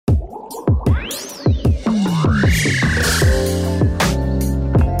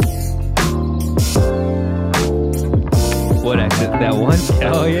one?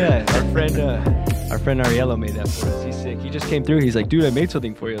 Yeah. Oh yeah, our friend Ariello made that for us. He's sick. He just came through. He's like, dude, I made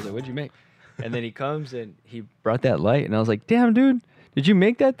something for you. I was like, what'd you make? And then he comes and he brought that light, and I was like, damn, dude, did you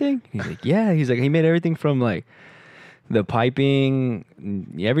make that thing? He's like, yeah. He's like, he made everything from like the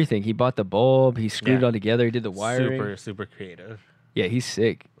piping, everything. He bought the bulb. He screwed it all together. He did the wiring. Super creative. Yeah, he's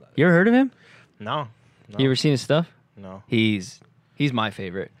sick. You ever heard of him? No. You ever seen his stuff? No. He's my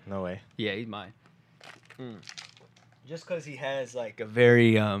favorite. No way. Yeah, he's mine. Just because he has like a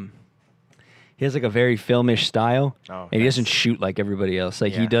very he has like a very filmish style, and he doesn't shoot like everybody else.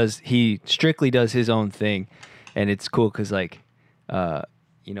 Like he strictly does his own thing, and it's cool because like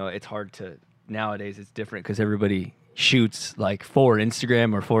it's hard to nowadays. It's different because everybody shoots like for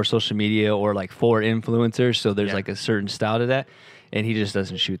Instagram or for social media or like for influencers. So there's like a certain style to that, and he just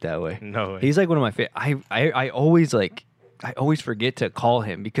doesn't shoot that way. No way. He's like one of my favorite. I always forget to call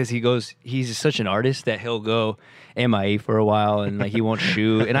him because he's such an artist that he'll go MIA for a while and like he won't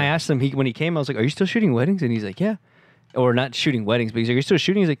shoot. And I asked him when he came, I was like, "Are you still shooting weddings?" And he's like, "Yeah." Or not shooting weddings, but he's like, "Are you still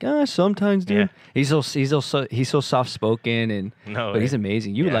shooting?" He's like, sometimes, dude." Yeah. He's so soft spoken and but he's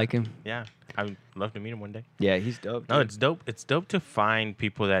amazing. You would like him. Yeah. I would love to meet him one day. Yeah, he's dope. No, dude. it's dope. It's dope to find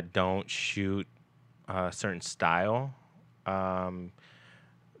people that don't shoot a certain style. Or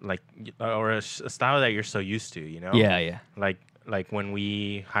a style that you're so used to, you know? Yeah. Like when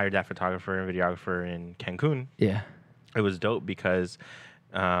we hired that photographer and videographer in Cancun, it was dope because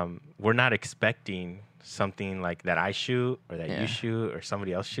we're not expecting something like that I shoot or that you shoot or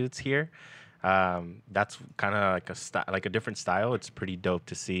somebody else shoots here. That's kind of like a different style. It's pretty dope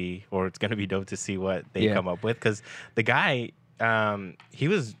to see, or it's gonna be dope to see what they come up with. Because the guy, he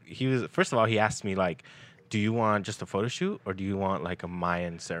was first of all, he asked me like, do you want just a photo shoot or do you want like a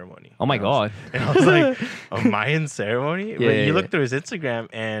Mayan ceremony? Oh my God. And I was like, a Mayan ceremony? But you look through his Instagram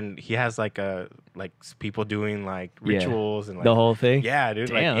and he has like people doing like rituals and like the whole thing. Yeah, dude.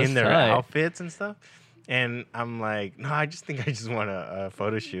 Damn, like in their tight. outfits and stuff. And I'm like, no, I just think I just want a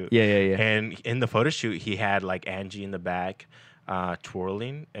photo shoot. Yeah. And in the photo shoot, he had like Angie in the back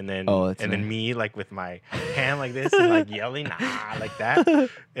twirling, and then then me like with my hand like this and like yelling like that.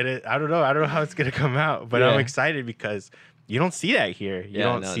 I don't know how it's gonna come out, but I'm excited because you don't see that here. You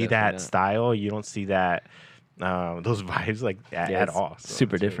don't see that style. You don't see that those vibes like at all. So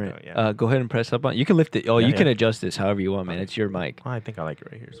super different. Go ahead and press up on. You can lift it. You can adjust this however you want, man. It's your mic. Well, I think I like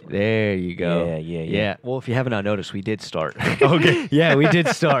it right here. So. There you go. Yeah. Well, if you haven't noticed, we did start. Okay. Yeah, we did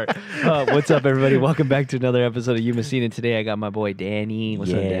start. What's up, everybody? Welcome back to another episode of You Messina. Today, I got my boy Danny.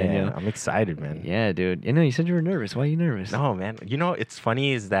 What's up, Daniel? I'm excited, man. Yeah, dude. You said you were nervous. Why are you nervous? No, man. You know, it's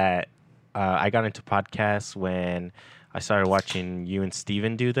funny is that I got into podcasts when I started watching you and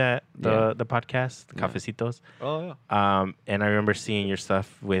Steven do the podcast, the Cafecitos. Oh, yeah. And I remember seeing your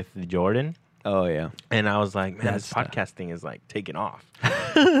stuff with Jordan. Oh, yeah. And I was like, man, this podcasting is like taking off.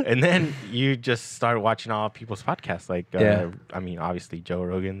 And then you just started watching all people's podcasts. Like, I mean, obviously Joe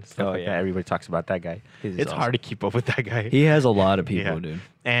Rogan, stuff like that. Everybody talks about that guy. It's awesome. Hard to keep up with that guy. He has a lot of people, dude.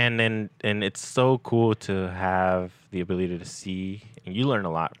 And it's so cool to have the ability to see, and you learn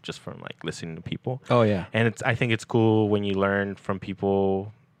a lot just from like listening to people. Oh, yeah. And I think it's cool when you learn from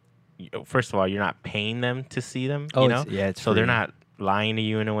people. First of all, you're not paying them to see them. Oh, you know? it's so free. they're not lying to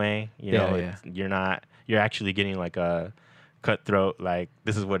you in a way. You know, you're actually getting like a cutthroat, like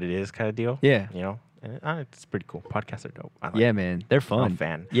this is what it is kind of deal. Yeah. You know, and it's pretty cool. Podcasts are dope. I like it. Man, they're fun. I'm a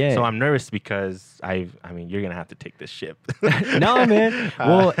fan. Yeah. So I'm nervous because I mean, you're gonna have to take this ship. No, man.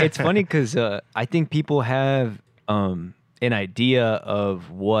 Well, it's funny because I think people have an idea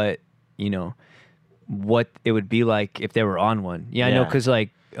of what it would be like if they were on one. Yeah. I know because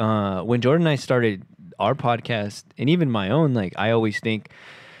like when Jordan and I started our podcast and even my own, like I always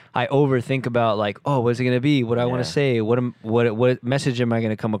I overthink about like, oh, what's it gonna be? What I want to say? What message am I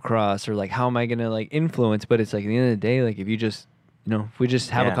gonna come across? Or like, how am I gonna like influence? But it's like at the end of the day, like if you just, if we just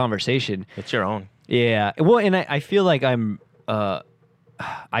have a conversation, it's your own. Yeah. Well, and I feel like I'm, I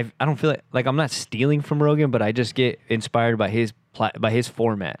don't feel like I'm not stealing from Rogan, but I just get inspired by his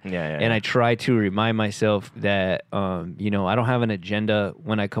format. And I try to remind myself that, I don't have an agenda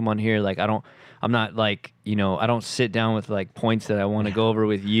when I come on here. Like I'm not like, I don't sit down with like points that I want to go over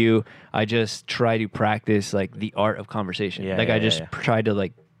with you. I just try to practice like the art of conversation. I just try to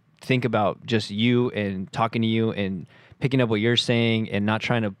like think about just you and talking to you and picking up what you're saying and not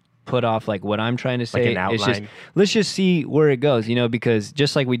trying to put off like what I'm trying to say. Like an outline. It's just, let's just see where it goes, because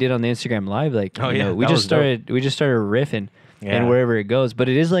just like we did on the Instagram live, like, we just started riffing and wherever it goes. But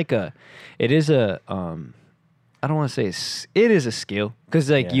it is like I don't want to say it is a skill because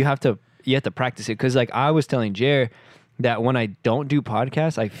like you have to practice it. Because like I was telling Jer that when I don't do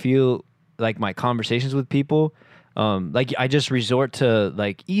podcasts, I feel like my conversations with people, like I just resort to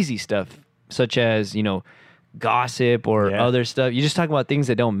like easy stuff, such as, you know, gossip or other stuff. You just talk about things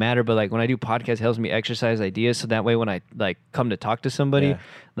that don't matter. But like when I do podcasts, it helps me exercise ideas. So that way when I like come to talk to somebody,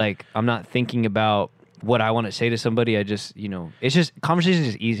 like I'm not thinking about what I want to say to somebody. I just, you know, it's just conversation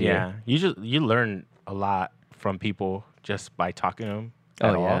is easier. Yeah. You learn a lot from people just by talking to them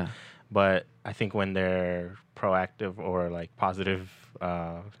at all. But I think when they're proactive or like positive,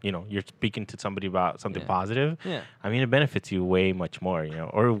 you know, you're speaking to somebody about something positive. Yeah. I mean, it benefits you way much more, you know.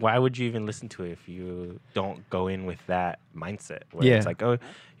 Or why would you even listen to it if you don't go in with that mindset? Where it's like, oh, you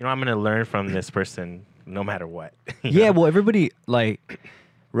know, I'm going to learn from this person no matter what. Well, everybody, like,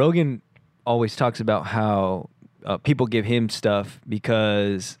 Rogan always talks about how people give him stuff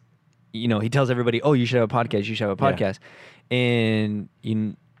because, you know, he tells everybody, oh, you should have a podcast, you should have a podcast. And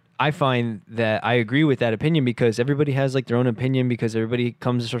I find that I agree with that opinion because everybody has like their own opinion because everybody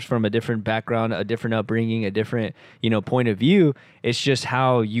comes from a different background, a different upbringing, a different, you know, point of view. It's just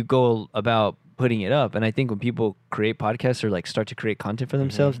how you go about putting it up. And I think when people create podcasts or like start to create content for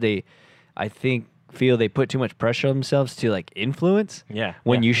themselves, I think feel they put too much pressure on themselves to like influence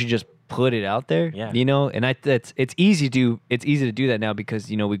when you should just put it out there, you know? And it's easy to do that now because,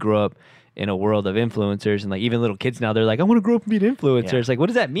 you know, we grow up in a world of influencers and like even little kids now, they're like, I want to grow up and be an influencer. It's like, what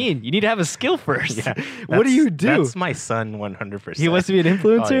does that mean? You need to have a skill first. What do you do? That's my son 100%. He wants to be an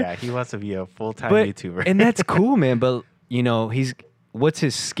influencer? Oh, yeah. He wants to be a full-time YouTuber. And that's cool, man. But, you know, what's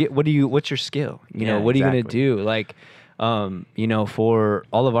his skill? What's your skill? You know, what are you going to do? Like, you know, for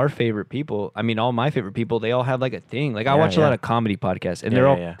all of our favorite people, I mean, all my favorite people, they all have like a thing. Like I watch a lot of comedy podcasts and they're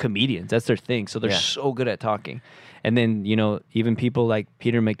all comedians. That's their thing. So they're so good at talking. And then, you know, even people like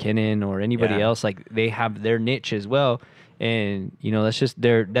Peter McKinnon or anybody else, like they have their niche as well. And, you know, that's just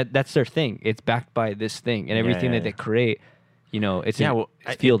that's their thing. It's backed by this thing and everything that they create, you know, it's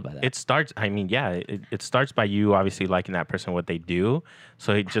fueled by that. It starts, I mean, it starts by you obviously liking that person, what they do.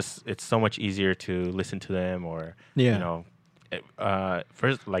 So it's so much easier to listen to them or, you know,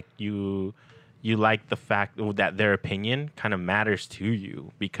 first, like you like the fact that their opinion kind of matters to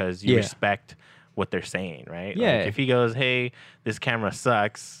you because you respect what they're saying, right? Yeah. Like if he goes, hey, this camera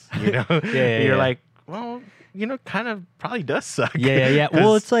sucks, you know, you're like, well, you know, kind of probably does suck. Yeah.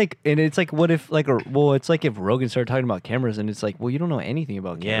 Well, it's like what if like, it's like if Rogan started talking about cameras and it's like, well, you don't know anything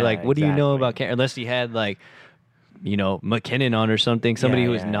about cameras. Like, what do you know about cameras? Unless he had like, you know, McKinnon on or something, somebody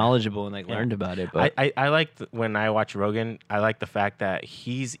who was knowledgeable and like learned about it. But I like when I watch Rogan, I like the fact that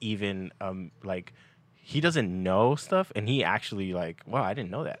he's even like, he doesn't know stuff and he actually like, wow, I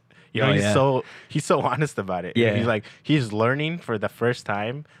didn't know that. You know, he's so honest about it. Yeah. He's like, he's learning for the first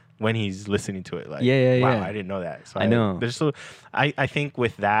time when he's listening to it. Like, wow, I didn't know that. So I know. I think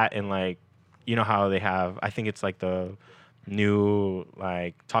with that and like, you know how they have, I think it's like the new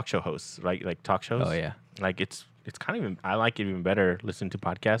like talk show hosts, right? Like talk shows. Oh yeah. Like it's kind of even, I like it even better listening to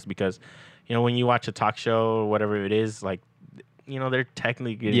podcasts because, you know, when you watch a talk show or whatever it is, like, you know, they're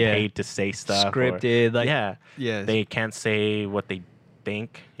technically getting paid to say stuff. Scripted. They can't say what they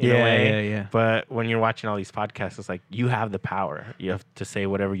think in a way. Yeah. But when you're watching all these podcasts, it's like you have the power. You have to say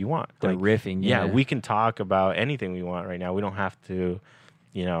whatever you want. They're like, riffing. Yeah, we can talk about anything we want right now. We don't have to,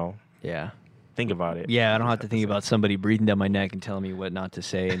 you know. Think about it. Yeah, I don't have to think about somebody breathing down my neck and telling me what not to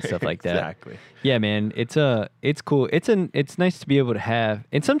say and stuff like that. Exactly. Yeah, man, it's cool. It's nice to be able to have,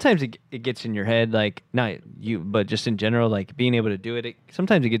 and sometimes it gets in your head, like not you, but just in general, like being able to do it.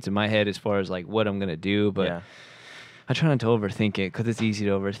 Sometimes it gets in my head as far as like what I'm gonna do, but I try not to overthink it because it's easy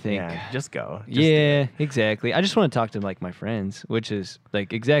to overthink. Yeah, just go. Exactly. I just want to talk to like my friends, which is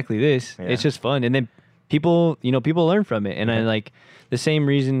like exactly this. Yeah. It's just fun, and then people learn from it, and I like the same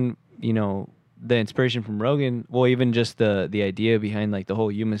reason, you know. The inspiration from Rogan, well, even just the idea behind like the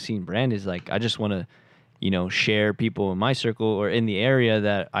whole You Machine brand is like I just want to, you know, share people in my circle or in the area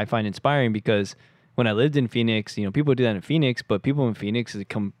that I find inspiring because when I lived in Phoenix, you know, people do that in Phoenix, but people in Phoenix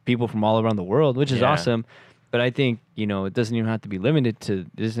come people from all around the world, which is awesome. But I think, you know, it doesn't have to be limited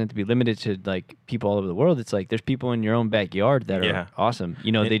to like people all over the world. It's like there's people in your own backyard that are awesome.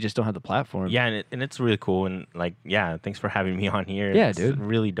 You know, they just don't have the platform. Yeah, and it's really cool. And like, thanks for having me on here. Yeah, it's dude,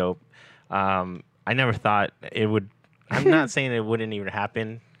 really dope. I never thought it would. I'm not saying it wouldn't even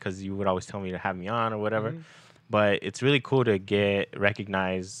happen because you would always tell me to have me on or whatever. But it's really cool to get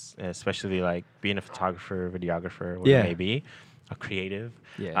recognized, especially like being a photographer, videographer, whatever it may be, a creative.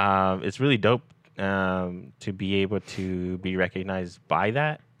 It's really dope to be able to be recognized by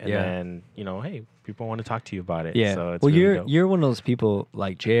that. And then, you know, hey, people want to talk to you about it. Yeah. So it's well, really dope. You're one of those people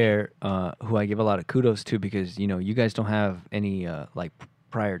like Jer, who I give a lot of kudos to because, you know, you guys don't have any like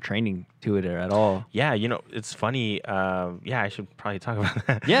prior training to it at all. Yeah, it's funny. I should probably talk about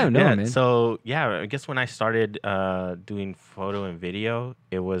that. Yeah, man. So I guess when I started doing photo and video,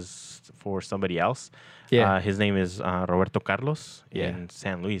 it was for somebody else. Yeah. His name is Roberto Carlos in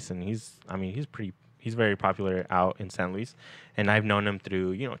San Luis, and he's very popular out in San Luis, and I've known him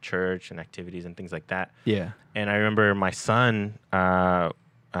through church and activities and things like that. Yeah. And I remember my son,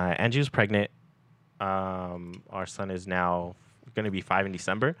 Angie was pregnant. Our son is now going to be 5 in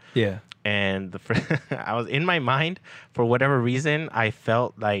December. Yeah. And I was in my mind, for whatever reason, I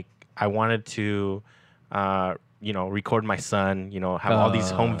felt like I wanted to, record my son, have all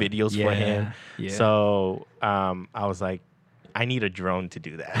these home videos for him. Yeah. So I was like, I need a drone to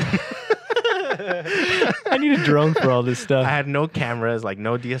do that. I need a drone for all this stuff. I had no cameras, like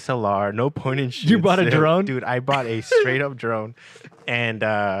no DSLR, no point and shoot. You bought a drone? Dude, I bought a straight up drone. And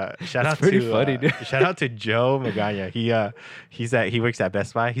shout out to Joe Magana. He works at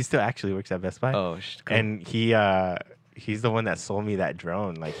Best Buy. He still actually works at Best Buy. Oh, cool. And he's the one that sold me that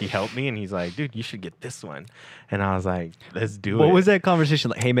drone. Like, he helped me, and he's like, dude, you should get this one. And I was like, let's do it. What was that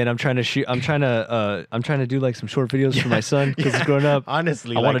conversation like? Hey man, I'm trying to do like some short videos for my son because he's growing up.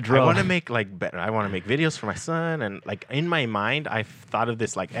 Honestly, I want a drone. I want to make videos for my son, and like in my mind, I thought of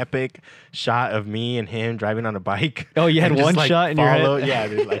this like epic shot of me and him driving on a bike. Oh, you had one shot in your head? Yeah,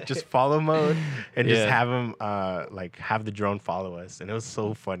 dude, like just follow mode and just have him have the drone follow us, and it was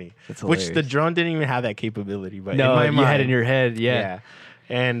so funny. Which the drone didn't even have that capability, but no, in my you mind, had in your head, yeah.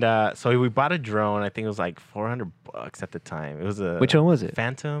 And so we bought a drone. I think it was like $400 at the time. It was which one was it?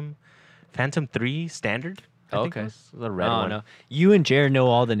 Phantom 3 standard. Okay, it was a red one. No. You and Jared know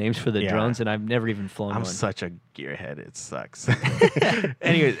all the names for the drones, and I've never even flown one. I'm such a gearhead. It sucks.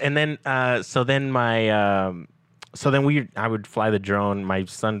 Anyways, and then I would fly the drone. My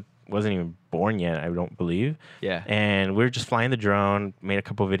son wasn't even born yet, I don't believe. Yeah. And we were just flying the drone, made a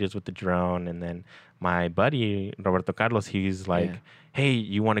couple videos with the drone, and then my buddy Roberto Carlos, he's like, hey,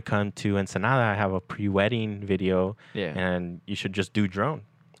 you want to come to Ensenada? I have a pre-wedding video, and you should just do drone.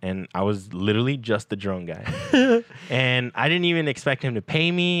 And I was literally just the drone guy. And I didn't even expect him to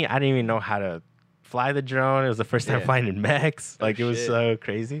pay me. I didn't even know how to fly the drone. It was the first time flying in Mex. Like, it was so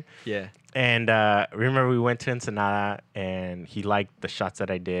crazy. Yeah. And remember, we went to Ensenada, and he liked the shots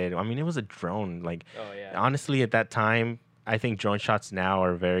that I did. I mean, it was a drone. Like, honestly, at that time, I think drone shots now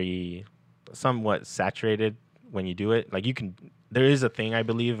are somewhat saturated when you do it. Like, there is a thing, I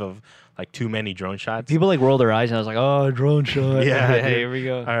believe, of like too many drone shots. People like roll their eyes, and I was like, "Oh, drone shot." Yeah, here we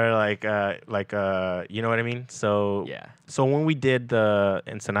go. Or like, you know what I mean? So So when we did the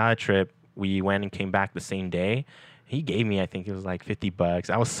Ensenada trip, we went and came back the same day. He gave me, I think it was like $50.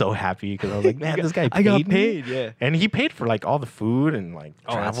 I was so happy because I was like, man, this guy paid I got me. paid, yeah. And he paid for like all the food and like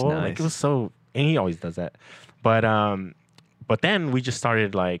travel. That's nice. Like, it was so, and he always does that. But then we just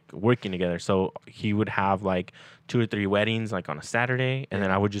started like working together. So he would have like 2 or 3 weddings like on a Saturday, and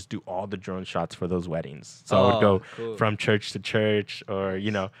then I would just do all the drone shots for those weddings. So I would go from church to church, or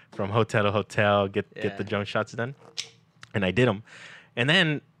from hotel to hotel, get the drone shots done, and I did them. And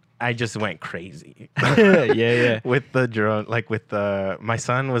then I just went crazy. With the drone, like my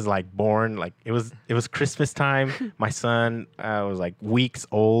son was like born, like it was Christmas time. My son was like weeks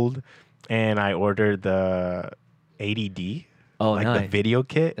old, and I ordered the 80D. Oh, like nice. the video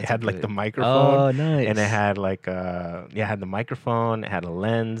kit. It had like the microphone. Oh, nice. And it had like had the microphone, it had a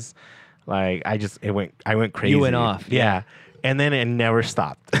lens. Like I went crazy. You went off. Yeah. And then it never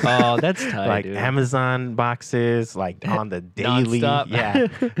stopped. Oh, that's tight. Like dude. Amazon boxes, like on the daily. Yeah.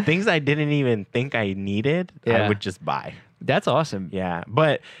 Things I didn't even think I needed, I would just buy. That's awesome. Yeah.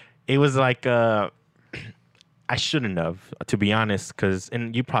 But it was like I shouldn't have, to be honest,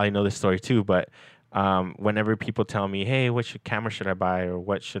 and you probably know this story too, but whenever people tell me, hey, camera should I buy, or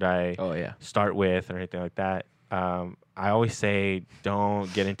what should I start with, or anything like that, I always say,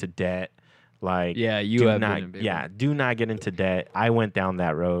 don't get into debt. Like, do not get into debt. I went down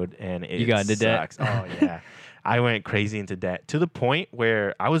that road, and it got into sucks. Oh yeah, I went crazy into debt to the point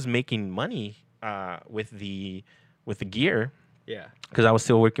where I was making money with the gear. Yeah, because I was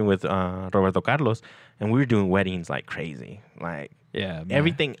still working with Roberto Carlos, and we were doing weddings like crazy. Like,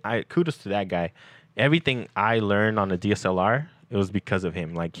 everything. Kudos to that guy. Everything I learned on the DSLR, it was because of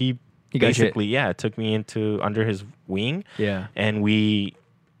him. Like, he basically took me under his wing. Yeah,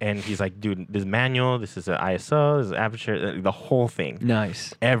 and he's like, dude, this manual, this is an ISO, this is aperture, the whole thing.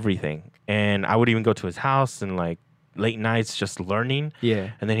 Nice. Everything. And I would even go to his house and like late nights just learning. Yeah.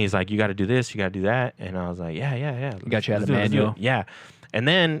 And then he's like, you got to do this, you got to do that. And I was like, yeah. He got you out of manual. Yeah. And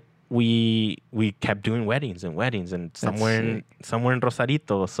then we kept doing weddings, and somewhere in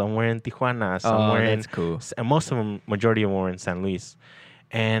Rosarito, somewhere in Tijuana, somewhere that's cool. And most of them, majority of them were in San Luis.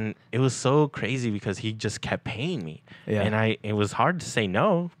 And it was so crazy because he just kept paying me. Yeah. And it was hard to say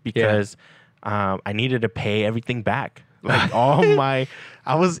no because I needed to pay everything back. Like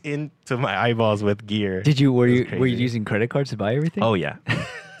I was into my eyeballs with gear. Were you using credit cards to buy everything? Oh yeah.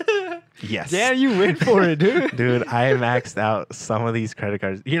 Yes. Yeah, you went for it, dude. Dude, I maxed out some of these credit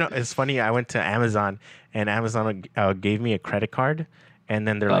cards. You know, it's funny. I went to Amazon and Amazon gave me a credit card. And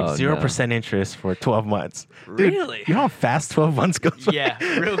then they're like 0% interest for 12 months. Dude, really? You know how fast 12 months goes by? Yeah,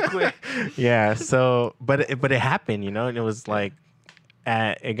 real quick. Yeah. So, but it happened, you know, and it was like,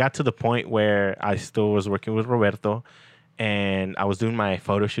 it got to the point where I still was working with Roberto, and I was doing my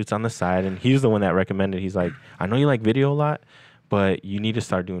photo shoots on the side, and he's the one that recommended. He's like, I know you like video a lot, but you need to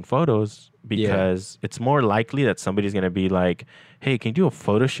start doing photos because it's more likely that somebody's gonna be like, hey, can you do a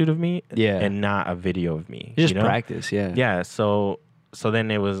photo shoot of me? Yeah. And not a video of me. Just practice. Yeah. Yeah. So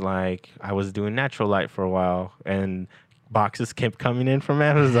then it was like I was doing natural light for a while, and boxes kept coming in from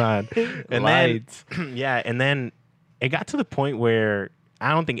Amazon. And Lights. And then it got to the point where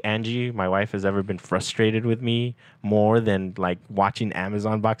I don't think Angie, my wife, has ever been frustrated with me more than like watching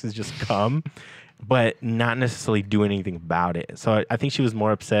Amazon boxes just come, but not necessarily do anything about it. So I think she was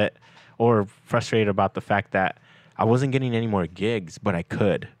more upset or frustrated about the fact that I wasn't getting any more gigs, but I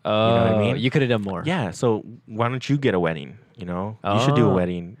could. Oh, you know what I mean? You could have done more. Yeah. So why don't you get a wedding? You know, you should do a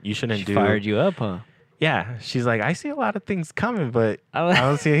wedding. You shouldn't she fired you up, huh? Yeah. She's like, I see a lot of things coming, but I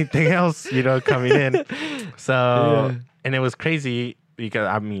don't see anything else, you know, coming in. So, and it was crazy because,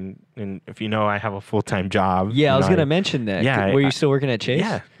 I mean, and if you know, I have a full-time job. Yeah, I was going to mention that. Yeah. Were you still working at Chase?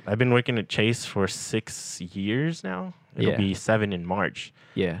 Yeah. I've been working at Chase for 6 years now. It'll be 7 in March.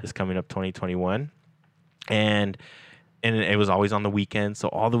 Yeah. It's coming up 2021. And it was always on the weekends. So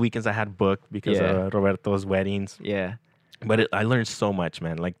all the weekends I had booked because of Roberto's weddings. Yeah. But I learned so much,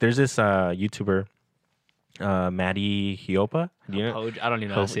 man. Like there's this YouTuber, Maddie Hiopa. You know? I don't even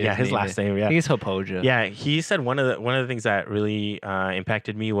know how to say his last name. Yeah, I think it's Hopoja. Yeah, he said one of the things that really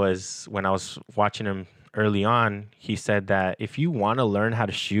impacted me was when I was watching him early on. He said that if you want to learn how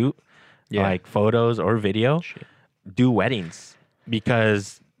to shoot like photos or video, do weddings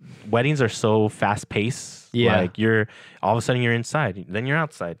because weddings are so fast paced. Yeah, like you're all of a sudden you're inside, then you're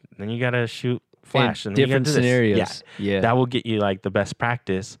outside, then you gotta shoot flash and different scenarios. Yeah, that will get you like the best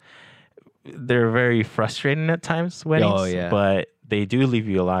practice. They're very frustrating at times, weddings, but they do leave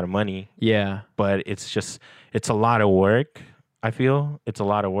you a lot of money. Yeah, but it's a lot of work. I feel it's a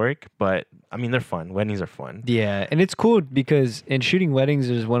lot of work, but I mean they're fun. Weddings are fun. Yeah, and it's cool because in shooting weddings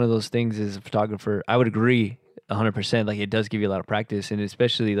is one of those things as a photographer. I would agree 100%. Like it does give you a lot of practice, and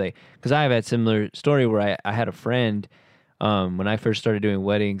especially like because I have had similar story where I had a friend. When I first started doing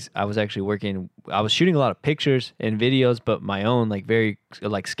weddings, I was shooting a lot of pictures and videos, but my own, like very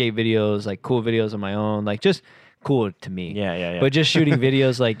like skate videos, like cool videos on my own, like just cool to me. Yeah. But just shooting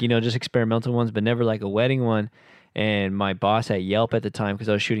videos, like, you know, just experimental ones, but never like a wedding one. And my boss at Yelp at the time, because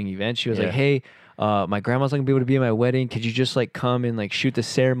I was shooting events, she was like, hey, my grandma's not gonna be able to be at my wedding. Could you just like come and like shoot the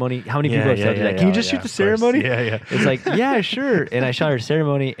ceremony? How many people have said that? Can you just shoot the ceremony? Yeah. It's like, yeah, sure. And I shot her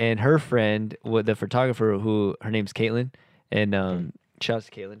ceremony, and her friend, the photographer, who her name's Caitlin. And shout out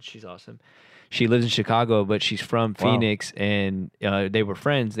to Caitlin. She's awesome. She lives in Chicago, but she's from Phoenix, and they were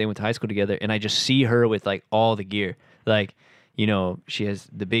friends. They went to high school together, and I just see her with like all the gear. Like, you know, she has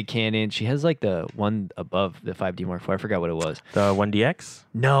the big Canon. She has like the one above the 5D Mark IV. I forgot what it was. The 1DX?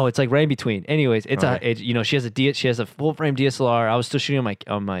 No, it's like right in between. Anyways, you know, she has a full frame DSLR. I was still shooting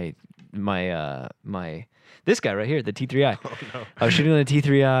on my this guy right here, the T3i. Oh, no. I was shooting on the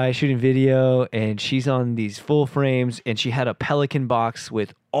T3i, shooting video, and she's on these full frames, and she had a Pelican box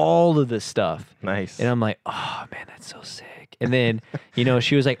with all of the stuff. Nice. And I'm like, oh, man, that's so sick. And then, you know,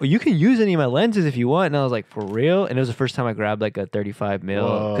 she was like, well, you can use any of my lenses if you want. And I was like, for real? And it was the first time I grabbed like a 35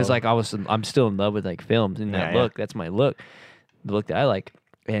 mil. Because like I'm still in love with like films and that look. That's my look. The look that I like.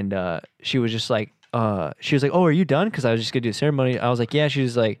 And she was just like, oh, are you done? Because I was just going to do a ceremony. I was like, yeah. She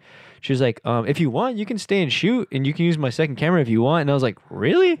was like, if you want, you can stay and shoot, and you can use my second camera if you want. And I was like,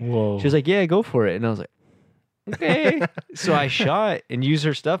 really? Whoa. She was like, yeah, go for it. And I was like, okay. So I shot and used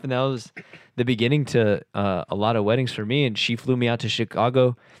her stuff, and that was the beginning to a lot of weddings for me. And she flew me out to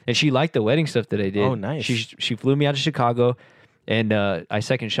Chicago, and she liked the wedding stuff that I did. Oh, nice. She flew me out to Chicago, and I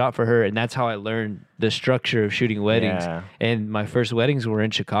second shot for her, and that's how I learned the structure of shooting weddings. Yeah. And my first weddings were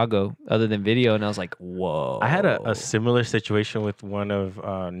in Chicago, other than video, and I was like, whoa. I had a similar situation with one of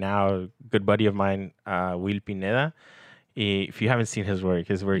now good buddy of mine, Will Pineda. If you haven't seen his work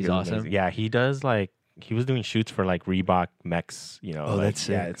is awesome. Amazing. Yeah, he does like he was doing shoots for like Reebok Mechs, you know. Oh, like, that's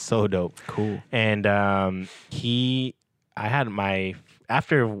sick. Yeah, it's so dope. Cool. And after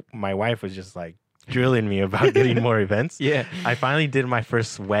my wife was just like drilling me about getting more events. Yeah. I finally did my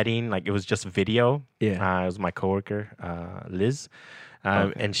first wedding. Like it was just video. Yeah. It was my coworker, Liz.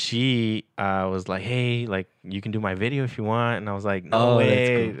 And she was like, hey, like you can do my video if you want. And I was like, no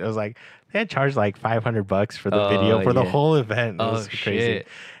way. Cool. I was like, they had charged like $500 for the video for the whole event. It was crazy. Shit.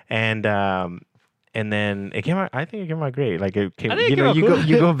 And then it came out. I think it came out great. Like it came. You know,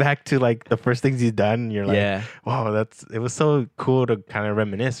 you go back to like the first things you've done. And you're like, wow, it was so cool to kind of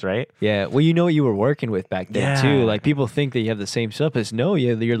reminisce, right? Yeah. Well, you know what you were working with back then too. Like people think that you have the same stuff as no.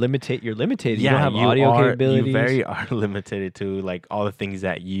 You're limited. You're limited. You don't have audio capabilities. You very are limited to like all the things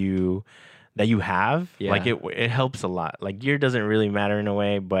that you have. Yeah. Like it helps a lot. Like gear doesn't really matter in a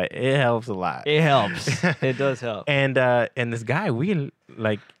way, but it helps a lot. It helps. It does help. And this guy,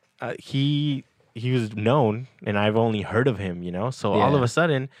 he was known, and I've only heard of him, you know? So all of a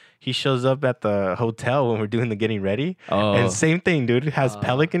sudden, he shows up at the hotel when we're doing the getting ready. Oh. And same thing, dude. Has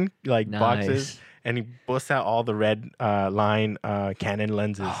Pelican, boxes, and he busts out all the red line Canon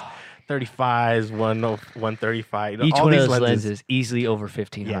lenses. 35s, 135. Each one of those lenses easily over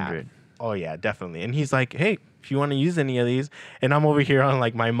 1,500. Yeah. Oh, yeah, definitely. And he's like, hey, if you want to use any of these. And I'm over here on,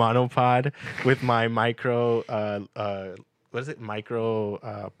 like, my monopod with my micro... what is it?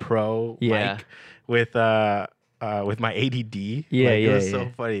 Micro Pro mic with my ADD. It was so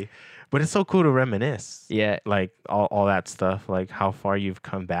funny. But it's so cool to reminisce. Yeah. Like all that stuff, like how far you've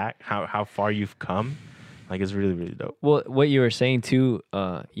come back, how far you've come. Like it's really, really dope. Well, what you were saying too,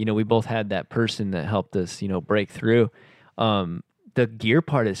 we both had that person that helped us, break through. The gear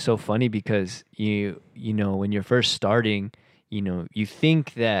part is so funny because you when you're first starting, you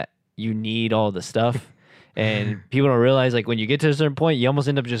think that you need all the stuff. And people don't realize, like, when you get to a certain point, you almost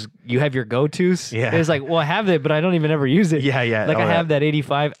end up you have your go-tos. Yeah. It's like, well, I have it, but I don't even ever use it. Yeah, yeah. Like, I have that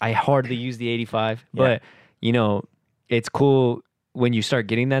 85. I hardly use the 85. Yeah. But, it's cool when you start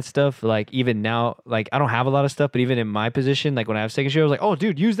getting that stuff. Like, even now, like, I don't have a lot of stuff, but even in my position, like, when I have second share, I was like, oh,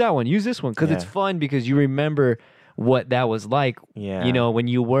 dude, use that one. Use this one. Because it's fun because you remember what that was like. Yeah. When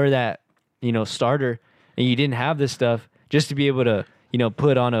you were that, starter and you didn't have this stuff, just to be able to...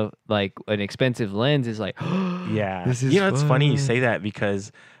 put on an expensive lens is like, yeah. This is it's funny you say that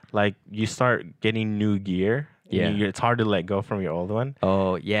because like you start getting new gear. Yeah. It's hard to let go from your old one.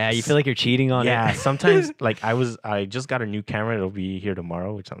 Oh yeah. You feel like you're cheating on it. Yeah. Sometimes like I just got a new camera. It'll be here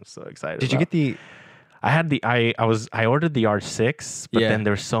tomorrow, which I'm so excited Did you get the... I ordered the R6, but then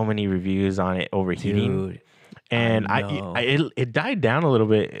there's so many reviews on it overheating. Dude. And it died down a little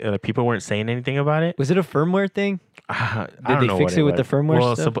bit. People weren't saying anything about it. Was it a firmware thing? Did they fix it with the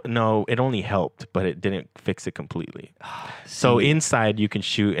firmware stuff? No, it only helped, but it didn't fix it completely. So inside you can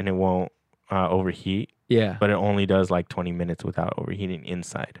shoot and it won't overheat. Yeah. But it only does like 20 minutes without overheating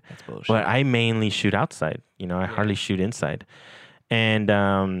inside. That's bullshit. But I mainly shoot outside. I hardly shoot inside. And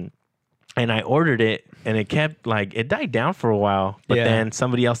I ordered it, and it kept it died down for a while. But then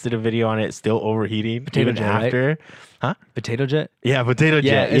somebody else did a video on it, still overheating. Potato Jet, after, right? Huh? Potato Jet. Yeah, Potato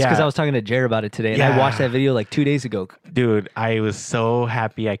Jet. Yeah, it's because I was talking to Jared about it today, and I watched that video like 2 days ago. Dude, I was so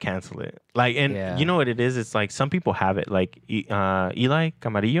happy I canceled it. You know what it is? It's like some people have it, like Eli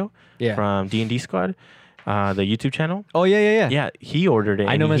Camarillo from D&D Squad. The YouTube channel. Oh yeah. Yeah, he ordered it.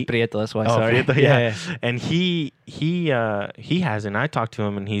 I know him as Prieto, that's why. Sorry. Prieto, yeah. And he has it. And I talked to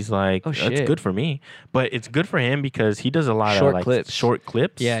him, and he's like, "Oh shit, it's good for me." But it's good for him because he does a lot of short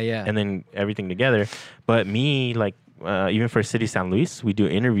clips. Yeah. And then everything together. But me, even for City San Luis, we do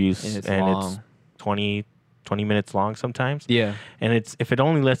interviews, and it's 20 minutes long sometimes. Yeah. And if it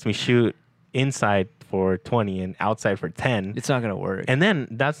only lets me shoot inside for 20 and outside for 10, it's not gonna work. And then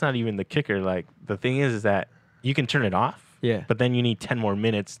that's not even the kicker. Like the thing is that you can turn it off. Yeah. But then you need 10 more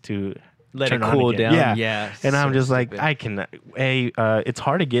minutes to let it cool down. Yeah. And I'm just like, I can. It's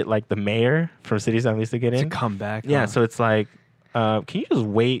hard to get like the mayor from City San Luis to get in. To come back. Yeah. So it's like, can you just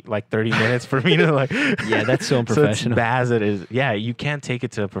wait like 30 minutes for me to like? Yeah, that's so unprofessional. So it's bad as it is. Yeah, you can't take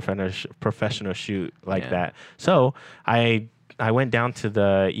it to a professional shoot like that. So I went down to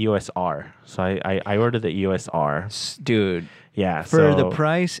the EOS R. So I ordered the EOS R. Dude. Yeah. For the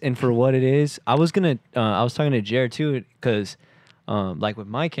price and for what it is, I was talking to Jared too, because like with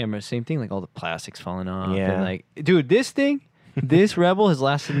my camera, same thing, like all the plastic's falling off. Yeah. And like, dude, this Rebel has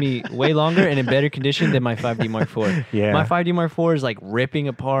lasted me way longer and in better condition than my 5D Mark IV. Yeah. My 5D Mark IV is like ripping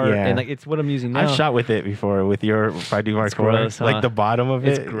apart, and like it's what I'm using now. I've shot with it before with your 5D Mark IV. Gross, like the bottom of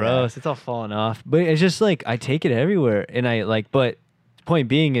it. It's gross. Yeah. It's all falling off. But it's just like I take it everywhere, and but point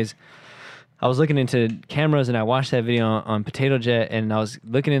being is, I was looking into cameras and I watched that video on Potato Jet, and I was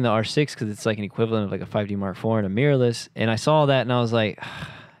looking in the R6 because it's like an equivalent of like a 5D Mark IV and a mirrorless, and I saw that and I was like,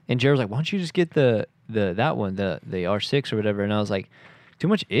 and Jared was like, why don't you just get the R6 or whatever, and I was like, too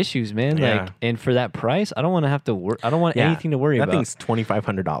much issues, man. Yeah. Like, and for that price, I don't want to have to work. I don't want anything to worry about. That thing's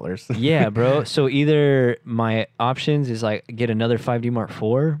 $2,500. Yeah, bro. So either my options is like get another 5D Mark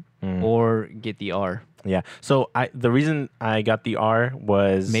IV or get the R. Yeah. So the reason I got the R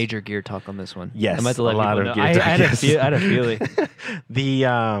was major gear talk on this one. Yes, I'm about to let a lot of know. gear talk. I had a feeling.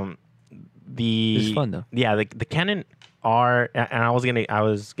 It's fun though. Yeah, the Canon R, and I was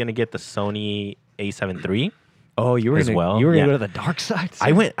gonna get the Sony A7 III. Oh, you were gonna go to the dark side. So.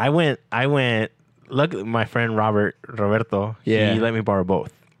 I went. Look, my friend Roberto. Yeah. He let me borrow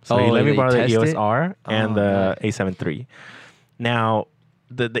both. So he let me borrow the EOS R and the A7 III. Now,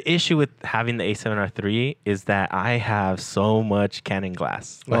 the issue with having the A7R III is that I have so much Canon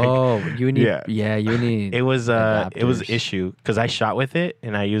glass. Like, you need. Yeah, you need. It was an issue because I shot with it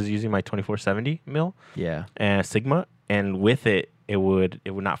and I was using my 2470 mil. Yeah. And Sigma, and with it would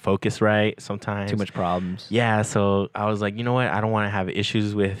not focus right sometimes. Too much problems. Yeah, so I was like, you know what? I don't want to have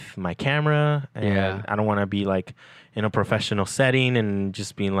issues with my camera, and I don't want to be like in a professional setting and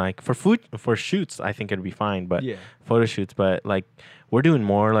just being like for shoots. I think it'd be fine, but photo shoots. But like we're doing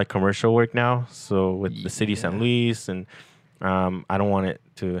more like commercial work now, so with the city of San Luis, and I don't want it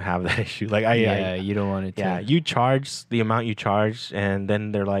to have that issue. Like you don't want it to. Yeah, you charge the amount you charge, and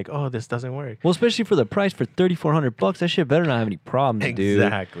then they're like, oh, this doesn't work. Well, especially for the price for $3,400, that shit better not have any problems, dude.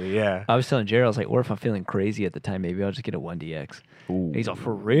 Exactly. Yeah. I was telling Jared, I was like, or if I'm feeling crazy at the time, maybe I'll just get a 1DX. Ooh. He's like,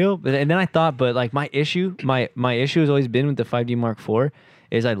 for real? And then I thought, but like my issue has always been with the 5D Mark IV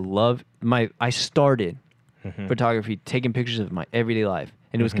is I started photography taking pictures of my everyday life,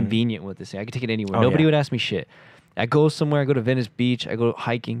 and it was convenient with this thing. I could take it anywhere. Nobody would ask me shit. I go somewhere, I go to Venice Beach, I go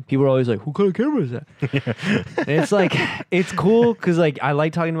hiking. People are always like, what kind of camera is that? And it's like, it's cool because like I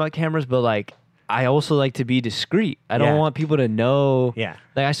like talking about cameras, but like I also like to be discreet. I don't want people to know. Yeah.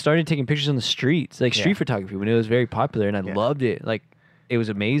 Like I started taking pictures on the streets, like street photography when it was very popular, and I loved it. Like it was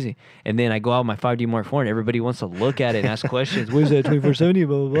amazing. And then I go out with my 5D Mark IV and everybody wants to look at it and ask questions. Where's that 2470?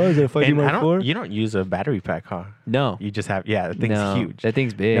 Blah, blah, blah. Is that a 5D Mark IV? You don't use a battery pack, huh? No. You just have, that thing's huge. That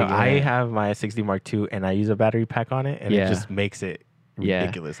thing's big. No, I have my 6D Mark II and I use a battery pack on it, and it just makes it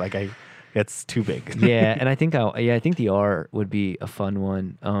ridiculous. Like it's too big. Yeah, and I think the R would be a fun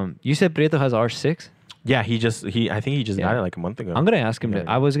one. You said Prieto has R6? Yeah, I think he just got it like a month ago. I'm gonna ask him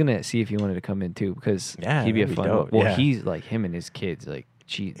I was gonna see if he wanted to come in too, because he'd be a fun one. Well, he's like him and his kids, like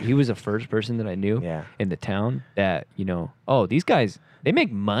he was the first person that I knew in the town that, these guys, they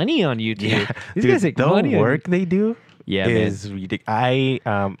make money on YouTube. Yeah. These guys make money. The work they do is ridiculous. I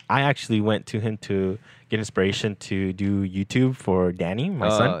actually went to him to get inspiration to do YouTube for Danny, my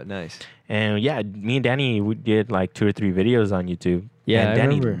son. Oh, nice. And me and Danny, we did like 2 or 3 videos on YouTube. Yeah, and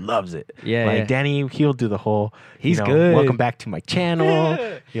Danny loves it. Yeah, Danny, he'll do the whole. He's good. Welcome back to my channel.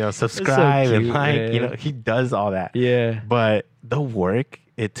 Subscribe so cute, and like. He does all that. Yeah. But the work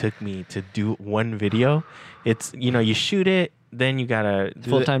it took me to do one video, it's you shoot it, then you gotta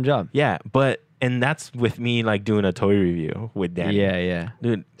full-time job. Yeah, and that's with me like doing a toy review with Danny. Yeah.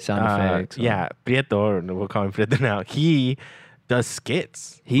 Dude, sound effects. Yeah, Prieto, we'll call him Prieto now. He does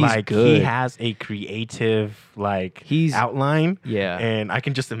skits. He's good. He has a creative outline. Yeah. And I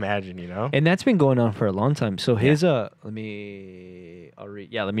can just imagine, And that's been going on for a long time. So his let me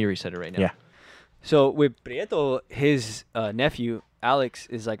reset it right now. Yeah. So with Prieto, his nephew Alex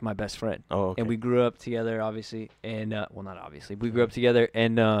is like my best friend. Oh, okay. And we grew up together, obviously, and not obviously. We grew up together,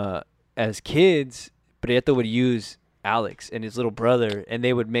 and as kids, Prieto would use Alex and his little brother, and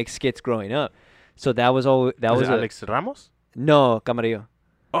they would make skits growing up. So that was all. That was Alex Ramos. No, Camarillo.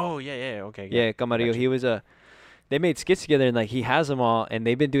 Oh yeah, okay. Yeah, Camarillo. Gotcha. He was they made skits together, and like he has them all, and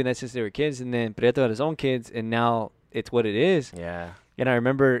they've been doing that since they were kids. And then Prieto had his own kids, and now it's what it is. Yeah. And I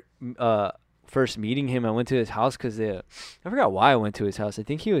remember first meeting him, I went to his house because I forgot why I went to his house. I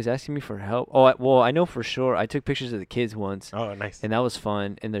think he was asking me for help. I know for sure. I took pictures of the kids once. Oh, nice. And that was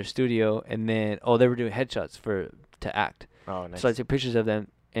fun in their studio. And then they were doing headshots to act. Oh, nice. So I took pictures of them,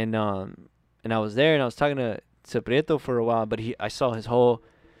 and I was there, and I was talking to Prieto for a while, but I saw his whole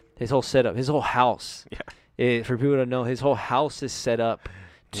setup, his whole house. Yeah. For people to know, his whole house is set up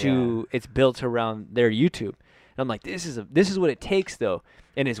it's built around their YouTube. And I'm like, this is what it takes though.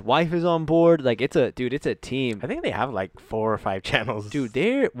 And his wife is on board. Like it's a team. I think they have like 4 or 5 channels. Dude,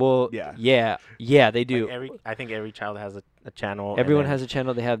 yeah, they do. Like I think every child has a channel. Everyone has a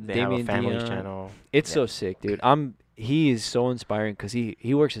channel. They have Damien have a family Dion. Channel. It's so sick, dude. He is so inspiring because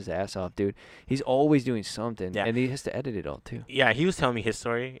he works his ass off, dude. He's always doing something, and he has to edit it all too. Yeah, he was telling me his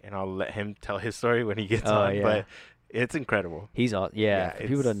story, and I'll let him tell his story when he gets on. Yeah. But It's incredible. He's all for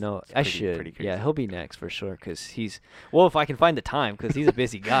people don't know. I should. Yeah, he'll be next for sure because he's if I can find the time because he's a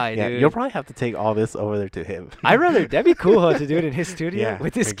busy guy. Yeah, dude. You'll probably have to take all this over there to him. That'd be cool to do it in his studio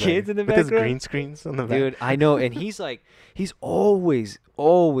with his kids in the background. With his green screens on the back. Dude, I know, and he's always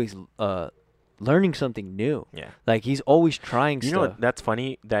learning something new. Yeah, like he's always trying stuff. You know, that's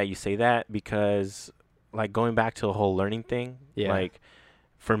funny that you say that because like going back to the whole learning thing. Yeah, like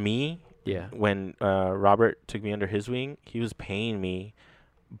for me. Yeah. When Robert took me under his wing, he was paying me,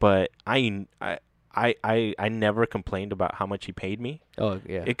 but I never complained about how much he paid me. Oh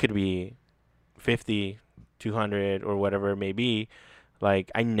yeah. It could be 50, 200 or whatever it may be. Like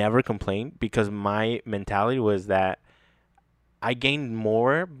I never complained because my mentality was that I gained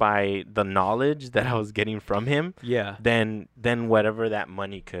more by the knowledge that I was getting from him. Yeah. Than whatever that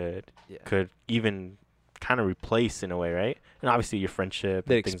money could even kind of replace in a way, right? And obviously your friendship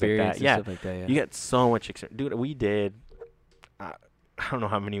and things like that. Yeah. Stuff like that, yeah. You get so much experience. Dude, we did I don't know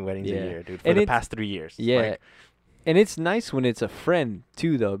how many weddings a year, dude, for the past 3 years. Yeah. Like, and it's nice when it's a friend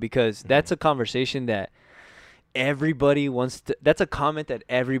too though, because that's a conversation that everybody wants to that's a comment that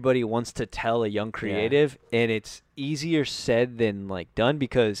everybody wants to tell a young creative, and it's easier said than like done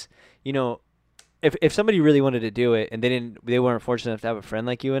because, you know, if somebody really wanted to do it and they weren't fortunate enough to have a friend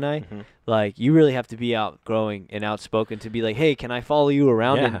like you and I, like you really have to be outgrowing and outspoken to be like, hey, can I follow you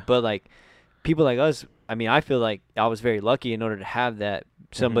around? Yeah. But like people like us, I mean, I feel like I was very lucky in order to have that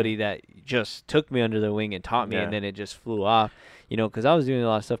somebody that just took me under their wing and taught me, and then it just flew off, you know, because I was doing a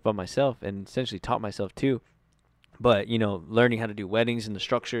lot of stuff by myself and essentially taught myself too. But, you know, learning how to do weddings and the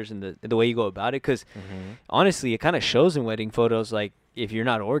structures and the way you go about it, because honestly, it kind of shows in wedding photos, like, if you're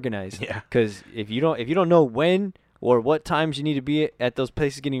not organized. Yeah. Because if you don't know when or what times you need to be at those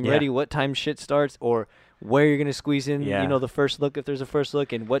places getting ready, what time shit starts, or where you're going to squeeze in, you know, the first look, if there's a first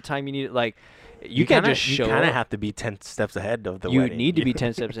look, and what time you need it, like, you can't just show up. You kind of have to be 10 steps ahead of the wedding. You need to be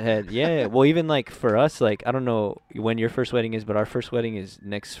 10 steps ahead. Yeah. Well, even like for us, like, I don't know when your first wedding is, but our first wedding is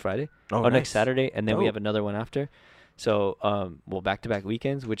next Friday. Next Saturday, and then we have another one after. So, back-to-back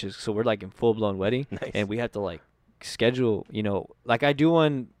weekends, so we're like in full-blown wedding, and we have to like schedule, you know, like I do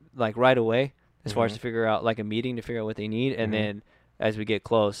one like right away as far as to figure out like a meeting to figure out what they need, and then as we get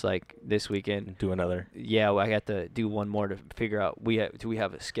close, like this weekend, do another. Yeah, well, I have to do one more to figure out do we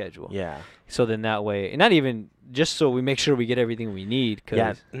have a schedule? Yeah. So then that way, and not even just so we make sure we get everything we need.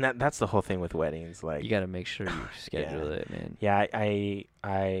 Yeah, and that's the whole thing with weddings. Like you got to make sure you schedule it, man. Yeah,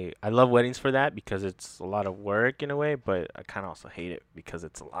 I love weddings for that because it's a lot of work in a way, but I kind of also hate it because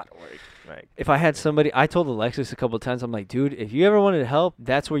it's a lot of work. Like if I had somebody, I told Alexis a couple of times, I'm like, dude, if you ever wanted to help,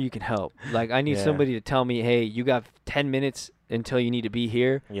 that's where you can help. Like I need somebody to tell me, hey, you got 10 minutes until you need to be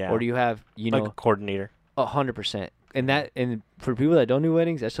here, or do you have, you know, a coordinator? 100%. And for people that don't do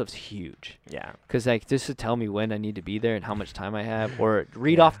weddings, that stuff's huge. Yeah. Because like just to tell me when I need to be there and how much time I have, or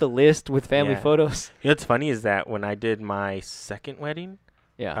read off the list with family photos. You know what's funny is that when I did my second wedding,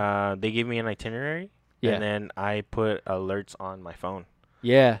 they gave me an itinerary, and then I put alerts on my phone.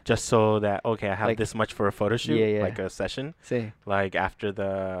 Yeah. Just so that I have like, this much for a photo shoot, like a session. See. Like after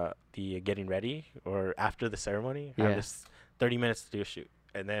the getting ready or after the ceremony, I have this 30 minutes to do a shoot,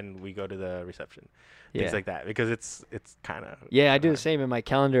 and then we go to the reception. Things like that, because it's kind of I do the same in my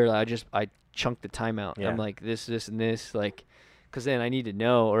calendar. I chunk the time out. I'm like this and this, like, because then I need to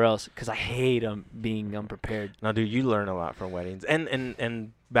know, or else because I hate being unprepared. No, dude, you learn a lot from weddings,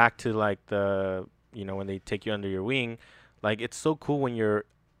 and back to like the, you know, when they take you under your wing, like it's so cool when you're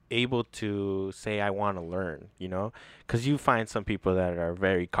able to say I want to learn, you know, because you find some people that are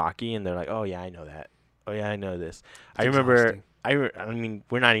very cocky and they're like, oh yeah, I know that. Oh yeah, I know this. I remember. I mean,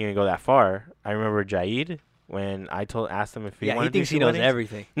 we're not even gonna go that far. I remember Jaid when I asked him if he wanted to do he thinks he knows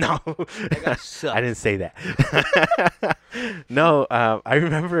everything. No, I didn't say that. No, I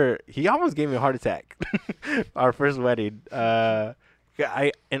remember he almost gave me a heart attack. Our first wedding,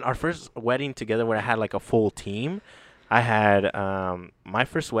 in our first wedding together when I had like a full team. I had my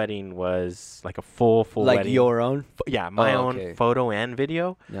first wedding was like a full like wedding. Your own? My own photo and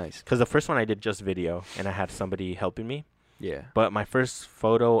video. Nice. Because the first one I did just video, and I had somebody helping me. Yeah. But my first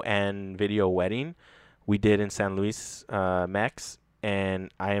photo and video wedding, we did in San Luis, Mex,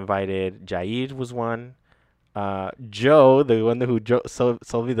 and I invited Jaid was one, Joe, the one who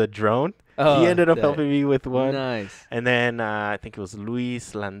sold me the drone. He ended up helping me with one. Nice. And then I think it was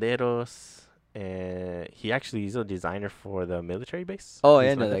Luis Landeros. He's a designer for the military base. Oh,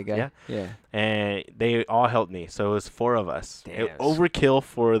 I know that guy. Yeah. And they all helped me, so it was 4 of us. Overkill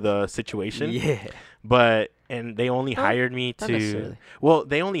for the situation. Yeah. And they only hired me to. Well,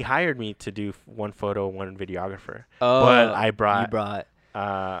 they only hired me to do one photo, one videographer. Oh, but I brought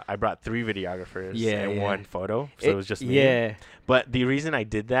I brought 3 videographers and 1 photo, so it was just me. Yeah. But the reason I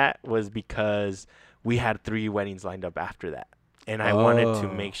did that was because we had 3 weddings lined up after that, and I wanted to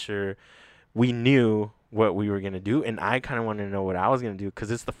make sure we knew what we were gonna do, and I kind of wanted to know what I was gonna do,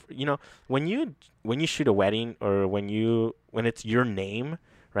 because it's when you shoot a wedding, or when it's your name,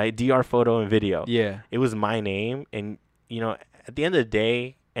 right? DR photo and video. Yeah. It was my name, and at the end of the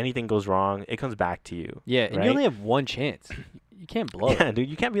day, anything goes wrong, it comes back to you. Yeah, and right? you only have one chance. You can't blow it. Dude,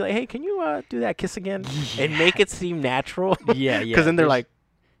 you can't be like, hey, can you do that kiss again and make it seem natural? Because then they're like,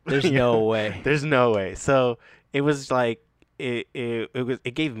 there's no way. There's no way. So it was like,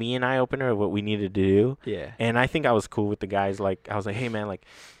 it gave me an eye opener of what we needed to do. Yeah. And I think I was cool with the guys. Like, I was like, hey man, like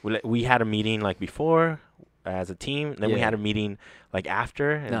we had a meeting like before as a team. Then we had a meeting like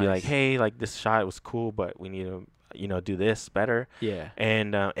after, and be like, hey, like this shot was cool, but we need to do this better. Yeah.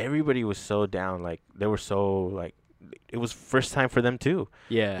 And everybody was so down. Like, they were so like, it was first time for them too.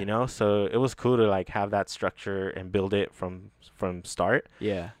 Yeah. So it was cool to like have that structure and build it from start.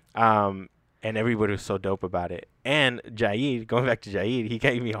 Yeah. And everybody was so dope about it. And Jaid, going back to Jaid, he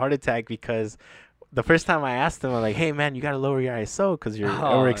gave me a heart attack because the first time I asked him, I'm like, hey, man, you got to lower your ISO because you're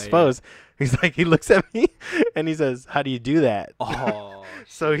overexposed. Yeah. He's like, he looks at me and he says, how do you do that? Oh.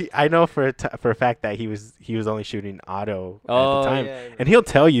 So I know for a fact that he was only shooting auto at the time. Yeah. And he'll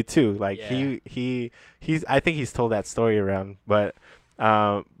tell you too. Like he's I think he's told that story around. But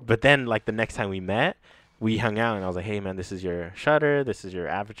then like the next time we met, we hung out, and I was like, hey, man, this is your shutter, this is your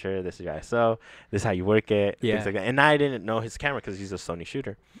aperture, this is your ISO, this is how you work it, things like that. And I didn't know his camera because he's a Sony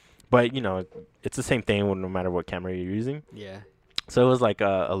shooter. But, it's the same thing no matter what camera you're using. Yeah. So it was like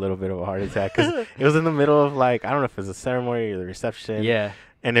a little bit of a heart attack because it was in the middle of like, I don't know if it was a ceremony or the reception. Yeah.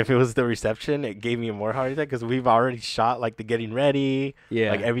 And if it was the reception, it gave me a more heart attack because we've already shot like the getting ready,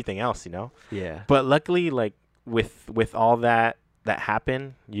 like everything else, Yeah. But luckily, like with all that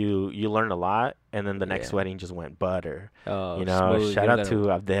happened, you learn a lot, and then the next wedding just went butter. Oh, shout out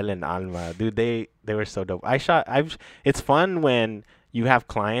to Abdel and Alma, dude. They were so dope. It's fun when you have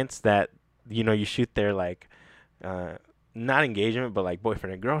clients that you shoot their like not engagement, but like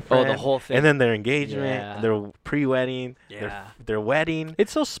boyfriend and girlfriend. Oh, the whole thing. And then their engagement, their pre-wedding, their wedding.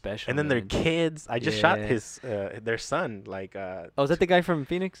 It's so special. And then their kids. I just shot their son. Like, is that the guy from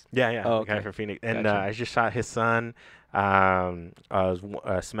Phoenix? Yeah. Oh, the guy from Phoenix. And gotcha. I just shot his son. Cake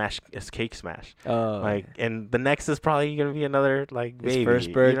smash. Oh, and the next is probably gonna be another like baby, his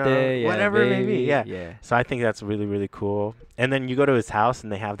first birthday, whatever it may be. Yeah. So I think that's really, really cool. And then you go to his house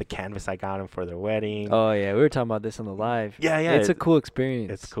and they have the canvas I got him for their wedding. Oh yeah, we were talking about this on the live. Yeah. It's a cool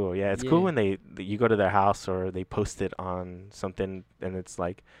experience. It's cool. Yeah, it's cool when you go to their house or they post it on something, and it's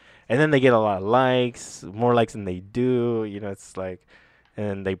like, and then they get a lot of likes, more likes than they do. It's like.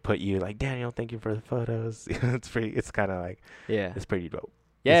 And they put you like, Daniel, thank you for the photos. It's kind of like, it's pretty dope.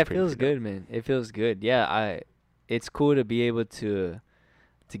 Yeah, it feels good, man. It feels good. Yeah, it's cool to be able to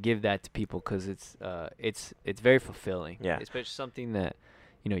give that to people because it's very fulfilling. Yeah, especially something that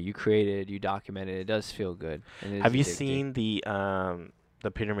you created, you documented. It does feel good. Have you seen the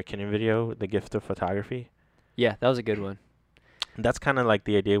Peter McKinnon video, The Gift of Photography? Yeah, that was a good one. That's kind of like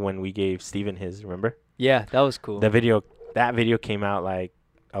the idea when we gave Steven his. Remember? Yeah, that was cool. That video came out like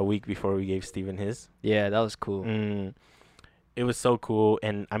a week before we gave Steven his. Yeah, that was cool. It was so cool,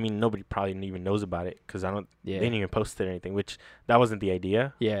 and I mean, nobody probably even knows about it because they didn't even post it or anything. Which that wasn't the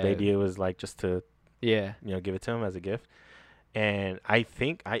idea. Yeah, the idea was like just to give it to him as a gift. And I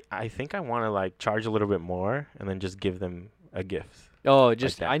think I want to like charge a little bit more and then just give them a gift. Oh,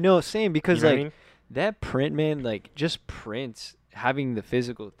 just I know, same because like I mean? that print, man, like just prints, having the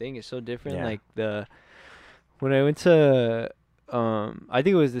physical thing is so different. Yeah. Like when I went to, I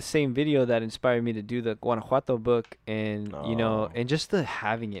think it was the same video that inspired me to do the Guanajuato book, and and just the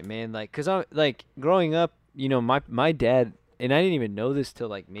having it, man. Like, cause I like growing up, my dad, and I didn't even know this till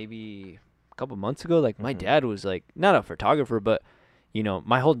like maybe a couple months ago. Like my dad was like not a photographer, but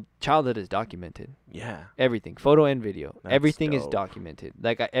my whole childhood is documented. Yeah, everything, photo and video, everything is dope. Documented.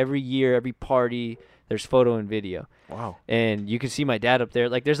 Like every year, every party, there's photo and video. Wow. And you can see my dad up there.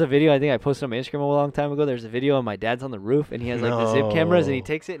 Like there's a video I think I posted on my Instagram a long time ago. There's a video of my dad's on the roof and he has like the zip cameras and he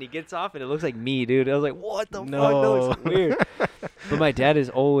takes it and he gets off and it looks like me, dude. I was like, what the fuck? No, it's weird. But my dad is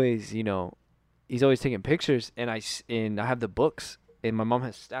always, he's always taking pictures, and I have the books, and my mom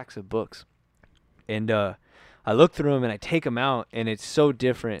has stacks of books. And I look through them and I take them out, and it's so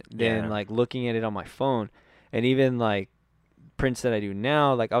different than like looking at it on my phone. And even like prints that I do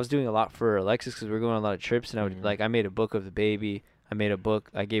now, like I was doing a lot for Alexis because we were going on a lot of trips, and I would I made a book of the baby. I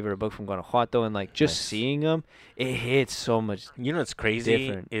gave her a book from Guanajuato, and like just seeing them, it hits so much. What's crazy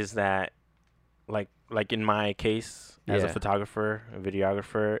different. is that like like in my case as a photographer, a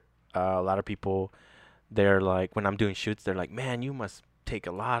videographer, a lot of people, they're like, when I'm doing shoots, they're like, man, you must take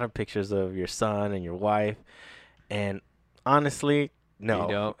a lot of pictures of your son and your wife. And honestly,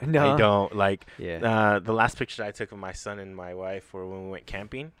 no, I don't. Like, the last picture I took of my son and my wife were when we went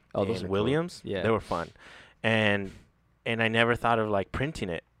camping in Williams. Cool. Yeah, they were fun, and I never thought of like printing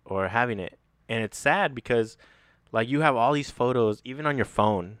it or having it. And it's sad because, like, you have all these photos even on your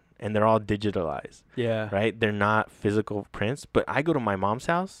phone, and they're all digitalized. Yeah, right. They're not physical prints. But I go to my mom's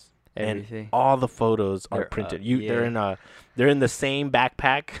house. Everything. And all the photos are printed. They're in the same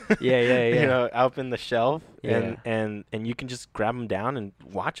backpack. Yeah. You know, up in the shelf, and you can just grab them down and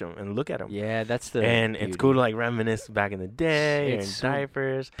watch them and look at them. Yeah, that's the. And beauty. It's cool to like reminisce back in the day. It's so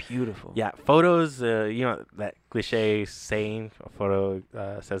diapers. Beautiful. Yeah, photos. You know that cliche saying, "A photo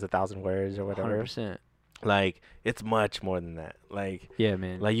says 1,000 words" or whatever. 100%. Like, it's much more than that. Like, yeah,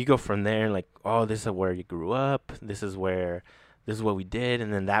 man. Like, you go from there and like, oh, this is where you grew up. This is what we did,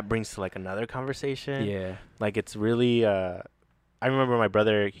 and then that brings to like another conversation. Yeah, like it's really I remember my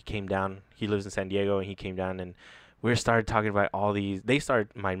brother, he came down, he lives in San Diego, and he came down and we started talking about all these.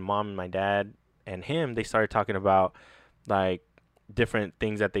 My mom and my dad and him, they started talking about like different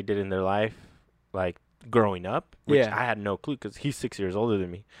things that they did in their life, like growing up, which I had no clue because he's 6 years older than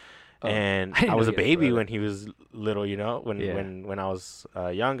me. And I was a baby when he was little, you know, when I was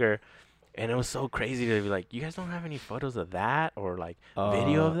younger. And it was so crazy to be like, you guys don't have any photos of that or like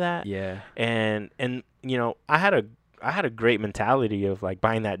video of that? Yeah. And you know, I had a great mentality of like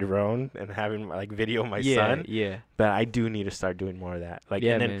buying that drone and having like video of my son. Yeah. But I do need to start doing more of that. Like,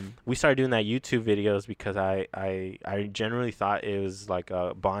 and then we started doing that YouTube videos because I generally thought it was like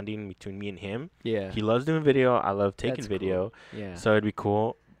a bonding between me and him. Yeah. He loves doing video. I love taking video. Cool. Yeah. So it'd be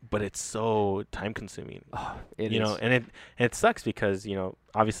cool. But it's so time consuming, you know, and it sucks because, you know,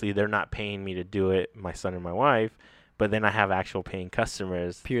 obviously they're not paying me to do it, my son and my wife, but then I have actual paying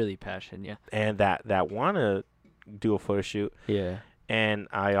customers. Purely passion, yeah. And that want to do a photo shoot. Yeah. And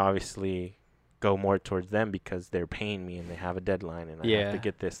I obviously go more towards them because they're paying me and they have a deadline and I have to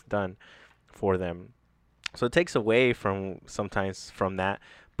get this done for them. So it takes away sometimes from that,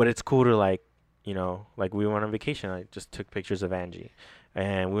 but it's cool to like, you know, like we went on vacation. I just took pictures of Angie.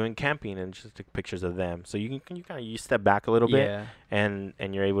 And we went camping and just took pictures of them. So you step back a little bit, and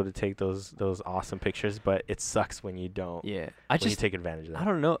you're able to take those awesome pictures. But it sucks when you don't. Yeah, you take advantage of that. I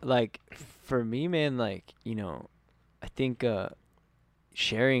don't know. Like for me, man, like, you know, I think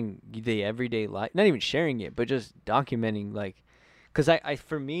sharing the everyday life, not even sharing it, but just documenting, like, because I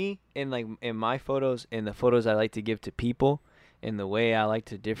for me in my photos and the photos I like to give to people. And the way I like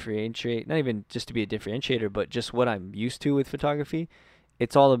to differentiate, not even just to be a differentiator, but just what I'm used to with photography.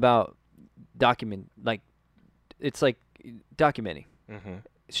 It's all about it's like documenting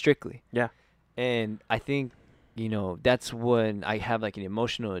strictly. Yeah. And I think, you know, that's when I have like an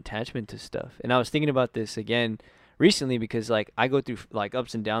emotional attachment to stuff. And I was thinking about this again recently because like I go through like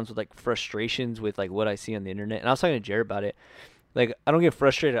ups and downs with like frustrations with like what I see on the internet. And I was talking to Jared about it. Like, I don't get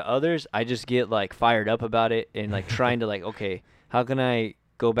frustrated at others. I just get like fired up about it and like trying to like, okay, how can I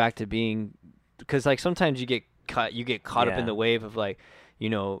go back to being, because like sometimes you get caught up in the wave of like, you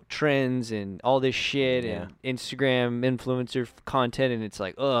know, trends and all this shit and Instagram influencer content, and it's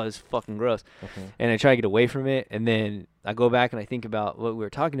like, oh, it's fucking gross. And I try to get away from it, and then I go back and I think about what we were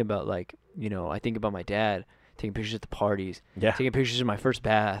talking about. Like, you know, I think about my dad taking pictures at the parties, taking pictures of my first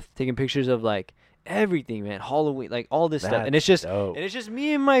bath, taking pictures of like everything, man, Halloween, like all this stuff. And it's just dope. And it's just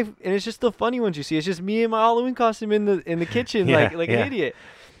me and it's just the funny ones you see. It's just me in my Halloween costume in the kitchen, like an idiot,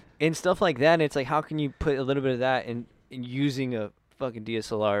 and stuff like that. And it's like, how can you put a little bit of that in using a fucking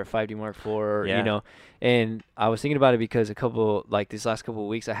DSLR 5D Mark IV, or, you know? And I was thinking about it because these last couple of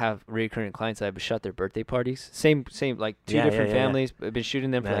weeks, I have recurring clients that I've shot their birthday parties. Same, like two different families. I've been shooting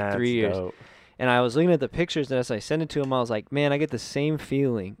them for like 3 years. Dope. And I was looking at the pictures, and as I sent it to them, I was like, man, I get the same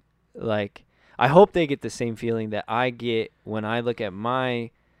feeling. Like, I hope they get the same feeling that I get when I look at my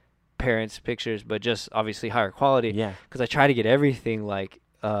parents' pictures, but just obviously higher quality. Yeah. Because I try to get everything like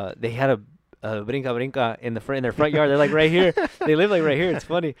they had a brinca in their front yard. They're like right here. They live like right here. It's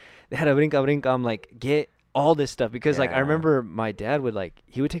funny. They had a brinca. I'm like, get all this stuff, because like I remember my dad would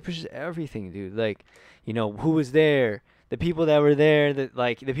he would take pictures of everything, dude. Like, you know, who was there, the people that were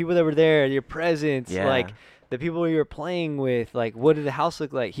there, your presents, like the people you were playing with, like what did the house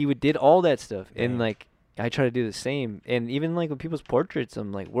look like. He did all that stuff, and like I try to do the same. And even like with people's portraits,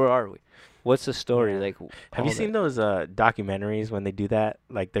 I'm like, where are we? What's the story? Like, have you seen those documentaries when they do that?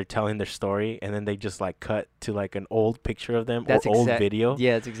 Like, they're telling their story, and then they just like cut to like an old picture of them or old video.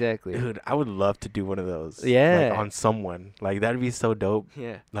 Yeah, that's exactly. Dude, I would love to do one of those. Yeah, like on someone. Like, that'd be so dope.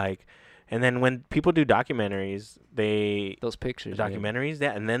 Yeah. Like, And then when people do documentaries, those pictures, documentaries,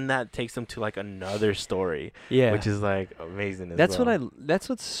 and then that takes them to like another story, which is like amazing. That's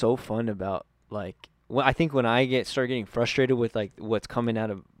what's so fun about like. Well, I think when I start getting frustrated with like what's coming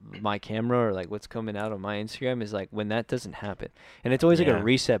out of my camera or like what's coming out of my Instagram is like when that doesn't happen, and it's always like a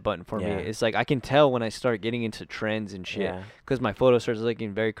reset button for me. It's like I can tell when I start getting into trends and shit because my photo starts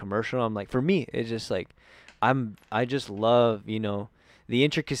looking very commercial. I'm like, for me, it's just like I just love the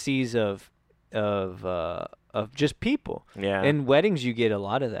intricacies of just people. Yeah. And weddings, you get a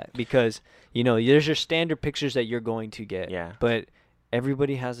lot of that because there's your standard pictures that you're going to get. Yeah. But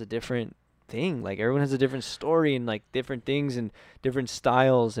everybody has a different thing. Like everyone has a different story and like different things and different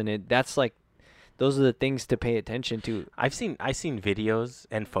styles, and that's like those are the things to pay attention to. I've seen videos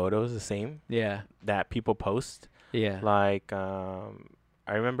and photos the same. Yeah. That people post. Yeah. Like I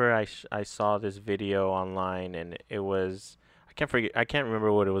remember I saw this video online and it was I can't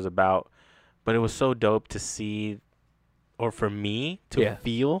remember what it was about, but it was so dope to see or for me to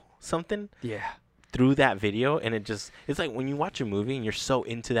feel something. Yeah. Through that video, and it's like when you watch a movie and you're so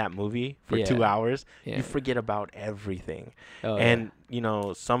into that movie for 2 hours, you forget about everything. And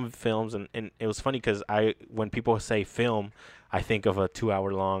some films, and it was funny because when people say film, I think of a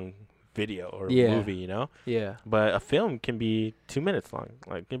 2-hour long video or movie, Yeah. But a film can be 2 minutes long,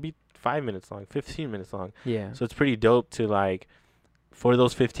 like it can be 5 minutes long, 15 minutes long. Yeah. So it's pretty dope to like, for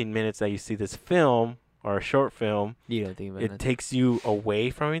those 15 minutes that you see this film or a short film, you don't think about it takes you away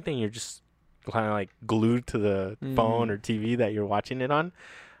from anything. You're just kind of like glued to the phone or TV that you're watching it on.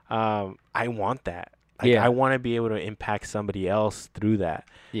 I want that. Like, I want to be able to impact somebody else through that.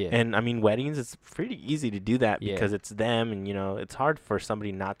 Yeah. And I mean, weddings, it's pretty easy to do that because it's them, and it's hard for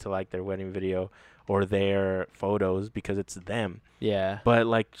somebody not to like their wedding video or their photos because it's them. Yeah. But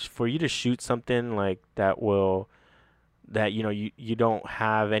like for you to shoot something like that you don't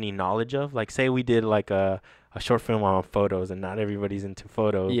have any knowledge of, like say we did like a short film on photos, and not everybody's into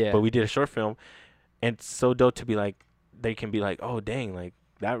photos, but we did a short film, and it's so dope to be like, they can be like, oh dang, like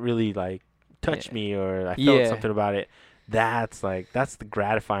that really like touched me, or I felt something about it. That's the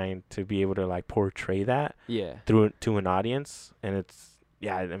gratifying to be able to like portray that through to an audience, and it's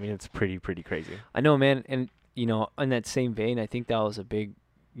pretty crazy. I know, man. And in that same vein, I think that was a big,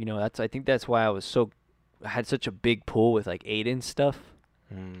 I think that's why I had such a big pull with like Aiden stuff.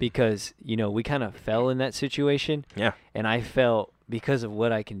 Because we kind of fell in that situation, and I felt, because of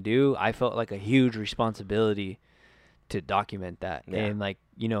what I can do, I felt like a huge responsibility to document that. And like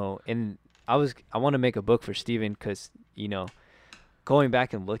and I want to make a book for Steven because going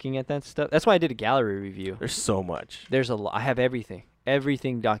back and looking at that stuff, that's why I did a gallery review. There's so much. There's a lot. I have everything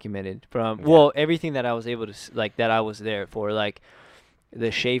documented from everything that I was able to that I was there for, like the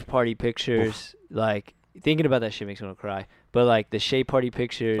shave party pictures. Oof. Like thinking about that shit makes me want to cry. But like the shave party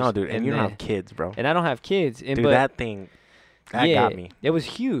pictures. Oh, dude, and you don't have kids, bro. And I don't have kids. And dude, that thing, that got me. It was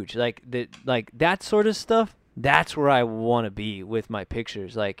huge. Like that sort of stuff. That's where I want to be with my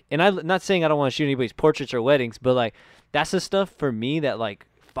pictures. Like, and I'm not saying I don't want to shoot anybody's portraits or weddings, but like that's the stuff for me that like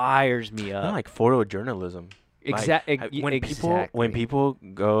fires me up. I like photojournalism. Exactly. When people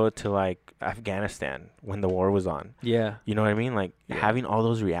go to like Afghanistan when the war was on. Yeah. You know what I mean? Like having all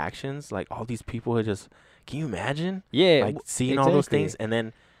those reactions, like all these people are just. Can you imagine? Yeah. Like seeing all those things and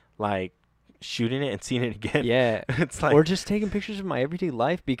then like shooting it and seeing it again. Yeah. It's like, or just taking pictures of my everyday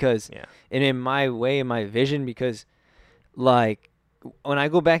life because, and in my way, in my vision, because like when I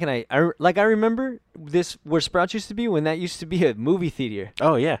go back and I remember this where Sprouts used to be when that used to be a movie theater.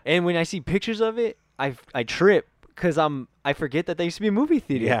 Oh yeah. And when I see pictures of it, I trip because I forget that they used to be a movie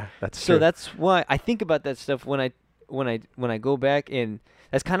theater. Yeah, that's true. So that's why I think about that stuff when I go back, and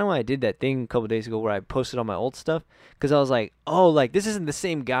that's kind of why I did that thing a couple of days ago where I posted all my old stuff, because I was like, oh, like this isn't the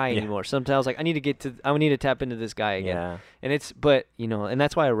same guy anymore. Sometimes I was like, I need to tap into this guy again. Yeah. And and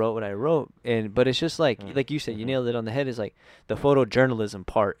that's why I wrote what I wrote. But it's just like you said, you nailed it on the head. Is like the photojournalism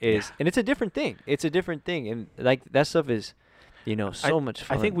part is, and it's a different thing. And like that stuff is, so much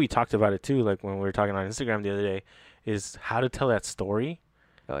fun. I think we talked about it too, like when we were talking on Instagram the other day, is how to tell that story.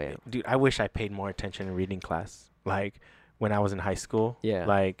 Oh yeah, dude, I wish I paid more attention in reading class. Like when I was in high school. Yeah.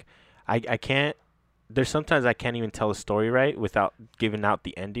 Like I can't. There's sometimes I can't even tell a story right without giving out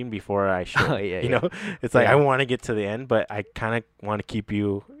the ending before I should. Oh yeah. You know, it's like I want to get to the end, but I kind of want to keep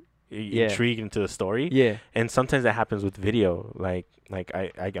you intrigued into the story. Yeah. And sometimes that happens with video. Like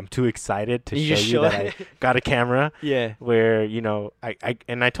I'm too excited to show you that I got a camera. Yeah. Where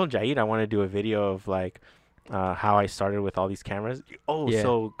I told Jaid I want to do a video of like how I started with all these cameras.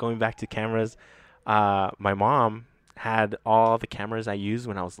 So going back to cameras, my mom had all the cameras I used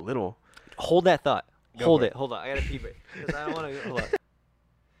when I was little. Hold that thought. Hold it. Hold on. I gotta peep it because I don't want to. Hold on.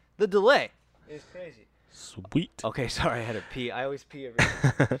 The delay is crazy. Sweet. Okay, sorry, I had to pee. I always pee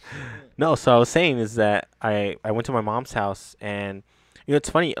every. No, so I was saying is that I went to my mom's house, and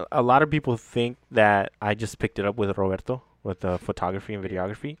it's funny. A lot of people think that I just picked it up with Roberto with the photography and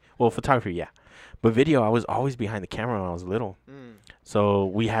videography. Well, photography, yeah, but video, I was always behind the camera when I was little. So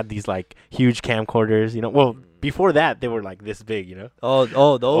we had these like huge camcorders, Well, before that they were like this big, Oh,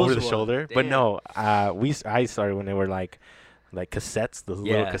 those over the shoulder. Damn. But no, I started when they were like cassettes, those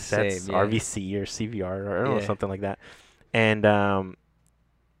little cassettes, same, RVC or CVR or I don't know, something like that. And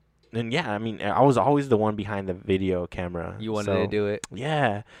yeah, I mean, I was always the one behind the video camera. You wanted to do it.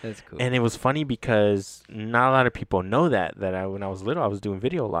 Yeah, that's cool. And it was funny because not a lot of people know that when I was little, I was doing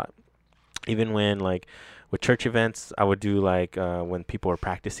video a lot. Even when like with church events, I would do like when people were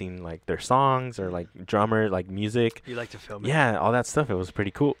practicing like their songs or like drummer, like music. You like to film it? Yeah, all that stuff. It was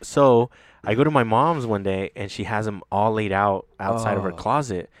pretty cool. So I go to my mom's one day and she has them all laid out outside of her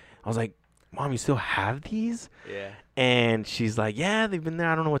closet. I was like, Mom, you still have these? Yeah. And she's like, yeah, they've been there.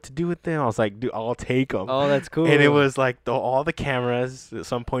 I don't know what to do with them. I was like, dude, I'll take them. Oh, that's cool. And it was like all the cameras,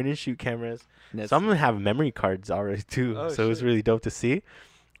 some point and shoot cameras. Some of them have memory cards already too. Oh, so it was really dope to see.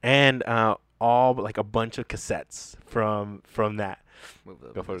 And all like a bunch of cassettes from that.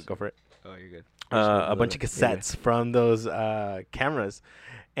 Go for it. Oh, you're good. A bunch of cassettes from those cameras.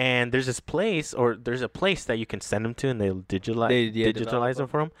 And there's a place that you can send them to, and they'll digitalize them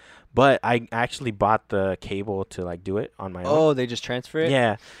for them. But I actually bought the cable to like do it on my own. Oh, they just transfer it?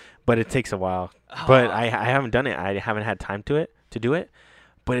 Yeah, but it takes a while. Oh. But I haven't done it. I haven't had time to do it.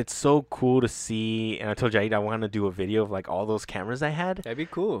 But it's so cool to see. And I told Jahid I want to do a video of like all those cameras I had. That'd be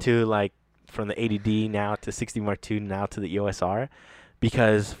cool. To like from the 80D now to 60 Mark II now to the EOS R,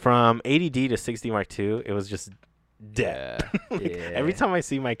 because from 80D to 60 Mark II it was just dead. Every time I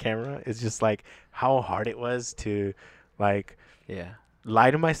see my camera, it's just like how hard it was to like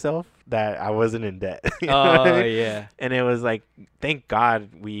lie to myself that I wasn't in debt. Yeah. And it was like, thank God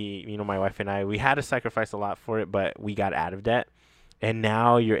my wife and I, we had to sacrifice a lot for it, but we got out of debt. And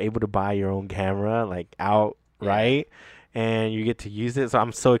now you're able to buy your own camera like outright. And you get to use it. So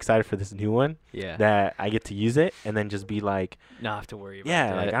I'm so excited for this new one. Yeah. That I get to use it and then just be like, not have to worry about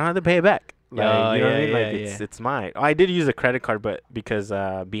that. Like I don't have to pay it back. Like, you know what I mean? Like it's mine. Oh, I did use a credit card, but because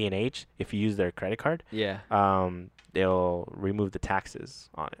B&H, if you use their credit card, they'll remove the taxes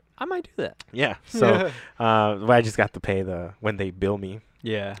on it. I might do that. Yeah. So I just got to pay when they bill me.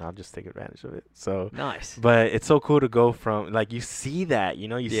 Yeah. I'll just take advantage of it. So nice. But it's so cool to go from like you see that,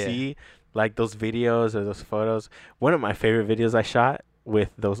 see like those videos or those photos. One of my favorite videos I shot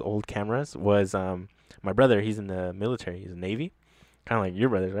with those old cameras was my brother. He's in the military. He's in the Navy, kind of like your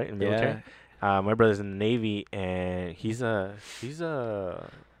brother's, right? In the military. My brother's in the Navy, and he's on the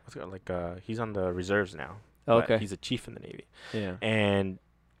reserves now. Okay. He's a chief in the Navy. Yeah. And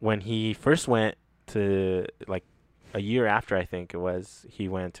when he first went to like a year after, I think it was, he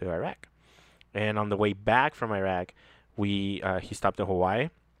went to Iraq, and on the way back from Iraq, he stopped in Hawaii.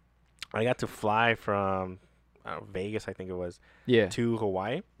 I got to fly from Vegas, I think it was, to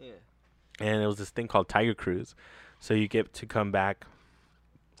Hawaii. Yeah. And it was this thing called Tiger Cruise. So you get to come back.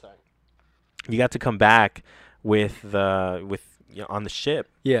 Sorry. You got to come back on the ship.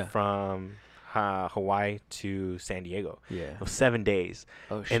 Yeah. From Hawaii to San Diego. Yeah. It was 7 days.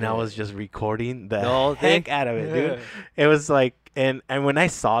 Oh shit. And I was just recording the heck out of it, dude. It was like, and when I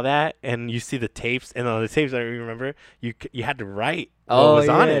saw that, and you see the tapes, and on the tapes I remember you had to write what was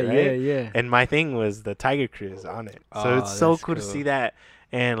on it, right? Yeah. And my thing was the Tiger Cruise on it. So it's so cool to see that,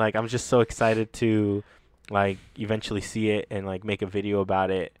 and like I'm just so excited to like eventually see it and like make a video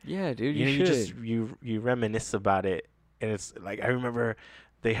about it. Yeah, dude. You reminisce about it, and it's like I remember.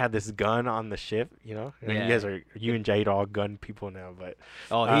 They had this gun on the ship, You and Jahid are all gun people now, but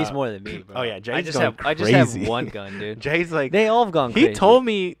he's more than me, bro. Oh yeah, Jahid's I just have one gun, dude. Jahid's like they all have gone crazy. He told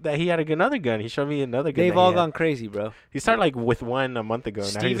me that he had another gun. He showed me another gun. They've all gone crazy, bro. He started like with one a month ago.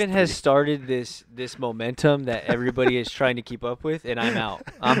 Steven has started this momentum that everybody is trying to keep up with, and I'm out.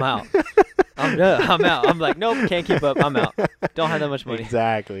 I'm out. I'm done. I'm out. I'm like, nope, can't keep up. I'm out. Don't have that much money.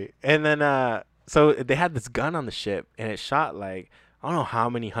 Exactly. And then so they had this gun on the ship, and it shot like I don't know how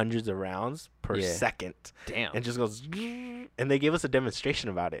many hundreds of rounds per second. Damn. And just goes, and they gave us a demonstration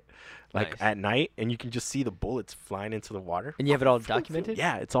about it, like at night, and you can just see the bullets flying into the water. And you have it all documented?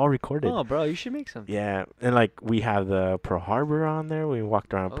 Yeah, it's all recorded. Oh, bro, you should make something. Yeah, and like we have the Pearl Harbor on there. We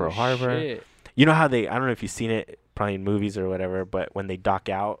walked around Pearl Harbor. Shit. You know how I don't know if you've seen it, probably in movies or whatever, but when they dock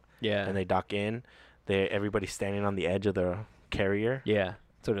out and they dock in, everybody's standing on the edge of the carrier. Yeah.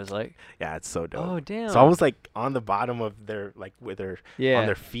 That's what it's like. Yeah, it's so dope. Oh, damn. So I was like on the bottom of their, like with their, on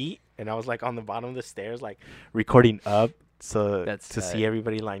their feet. And I was like on the bottom of the stairs, like recording up so That's to tight. see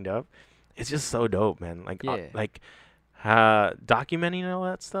everybody lined up, it's just so dope, man. Documenting all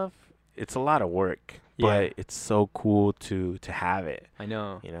that stuff, it's a lot of work, but it's so cool to have it. I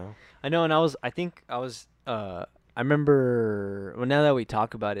know. You know. I know, and I remember, well, now that we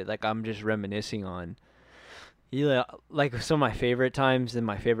talk about it, like, I'm just reminiscing on, like, some of my favorite times and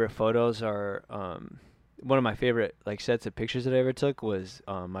my favorite photos are, one of my favorite, like, sets of pictures that I ever took was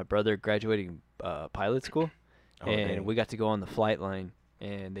my brother graduating pilot school, and we got to go on the flight line,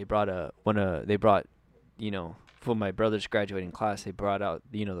 and they brought, for my brother's graduating class, they brought out,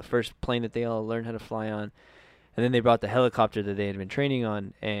 the first plane that they all learned how to fly on. And then they brought the helicopter that they had been training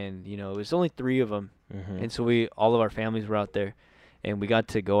on, and it was only 3 of them, and so all of our families were out there, and we got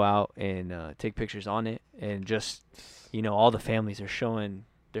to go out and take pictures on it, and just all the families are showing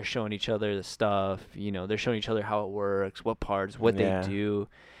each other the stuff, they're showing each other how it works, what parts, what they do,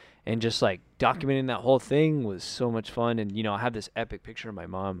 and just like documenting that whole thing was so much fun. And I have this epic picture of my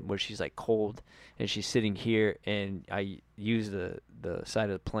mom where she's like cold and she's sitting here, and I use the side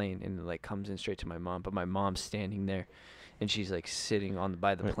of the plane, and it like comes in straight to my mom, but my mom's standing there and she's like sitting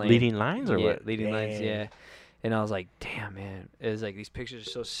by the plane leading lines or what? Leading lines, yeah. And I was like, damn, man, it was like these pictures are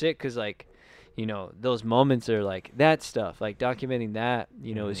so sick, because like those moments are like that stuff, like documenting that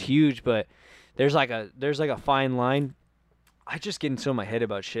is huge, but there's like a fine line. I just get so in my head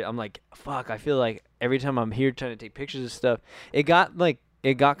about shit. I'm like, fuck, I feel like every time I'm here trying to take pictures of stuff, it got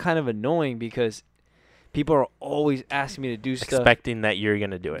kind of annoying, because people are always asking me to do stuff. Expecting that you're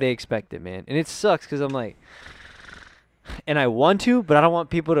going to do it. They expect it, man. And it sucks, because I'm like, and I want to, but I don't want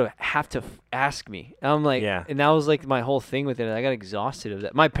people to have to ask me. And I'm like, and that was like my whole thing with it. I got exhausted of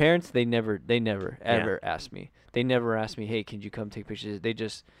that. My parents, they never ever asked me. They never asked me, hey, can you come take pictures? They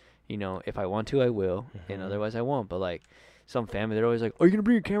just, if I want to, I will, and otherwise I won't. But like, some family, they're always like, are you gonna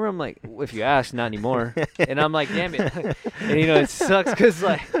bring your camera? I'm like, well, if you ask, not anymore. And I'm like, damn it. And it sucks, because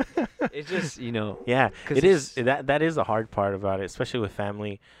like, it's just it is that is the hard part about it, especially with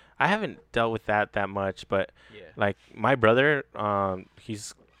family. I haven't dealt with that much, but like my brother,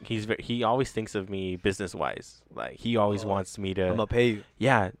 he always thinks of me business wise. Like, he always wants me to, I'm gonna pay you.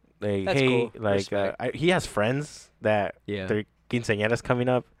 Yeah, like, that's hey, cool. Like he has friends that their quinceañeras coming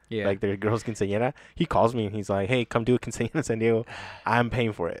up. Yeah. Like their girls' quinceañera. He calls me and he's like, hey, come do a quinceañera in San Diego. I'm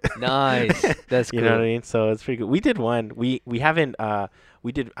paying for it. Nice. That's cool. You know what I mean? So it's pretty good. We did one. We haven't I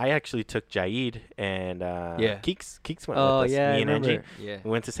actually took Jaid and Keeks went with us. Yeah, me and Angie. Yeah. We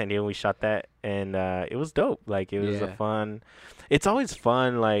went to San Diego and we shot that, and it was dope. Like, it was a fun. It's always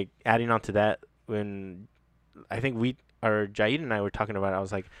fun, like, adding on to that. When I think Jaid and I were talking about it, I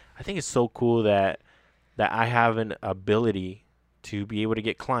was like, I think it's so cool that I have an ability to be able to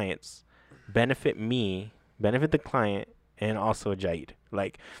get clients, benefit me, benefit the client, and also Jaid.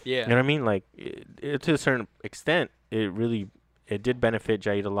 Like, you know what I mean? Like, to a certain extent, it did benefit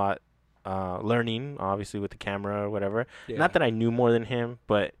Jaid a lot, learning, obviously, with the camera or whatever. Yeah. Not that I knew more than him,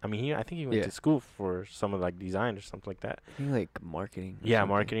 but, I mean, I think he went to school for some of, like, design or something like that. I think, like, marketing.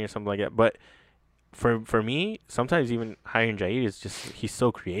 Marketing or something like that. But for me, sometimes even hiring Jaid is just, he's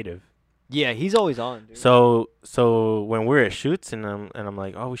so creative. Yeah, he's always on, dude. So when we're at shoots and I'm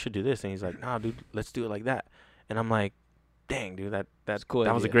like, oh, we should do this, and he's like, nah, dude, let's do it like that. And I'm like, dang, dude, that's cool.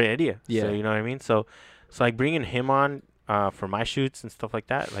 That was a great idea. Yeah. So, you know what I mean? So like, bringing him on for my shoots and stuff like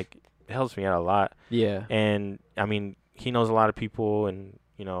that, like, it helps me out a lot. Yeah. And I mean, he knows a lot of people, and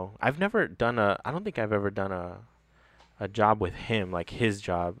I don't think I've ever done a job with him, like his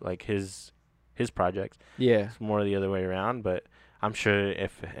job, like his projects. Yeah. It's more the other way around, but I'm sure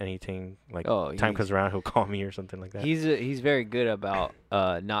if anything, like, time comes around, he'll call me or something like that. He's very good about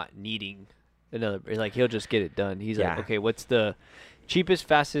not needing another. Like, he'll just get it done. He's like, okay, what's the cheapest,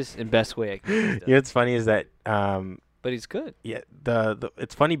 fastest, and best way I can get this done? What's funny is that. But he's good. Yeah.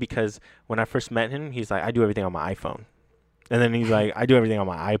 It's funny because when I first met him, he's like, I do everything on my iPhone, and then he's like, I do everything on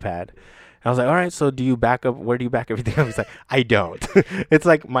my iPad. I was like, all right, so do you back up? Where do you back everything up? He's like, I don't. It's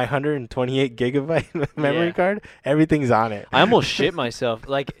like my 128 gigabyte memory card. Everything's on it. I almost shit myself.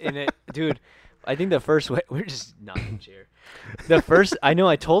 Like, in it, dude. I think the first way, we're just not in the chair. The first, I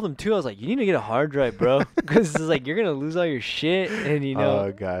told him too. I was like, you need to get a hard drive, bro, because it's like you're gonna lose all your shit, and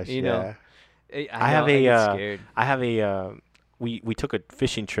Oh gosh, I have a. We took a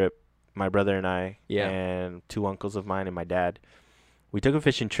fishing trip, my brother and I, and 2 uncles of mine and my dad. We took a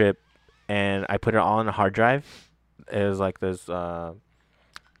fishing trip. And I put it all on a hard drive. It was like this WB.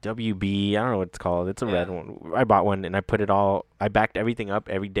 I don't know what it's called. It's a red one. I bought one, and I backed everything up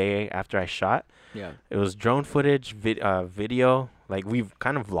every day after I shot. Yeah. It was drone footage, video. Like, we've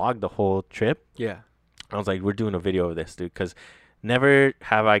kind of vlogged the whole trip. Yeah. I was like, we're doing a video of this, dude, because never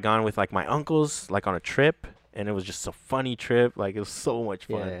have I gone with, like, my uncles, like, on a trip and it was just a funny trip. Like, it was so much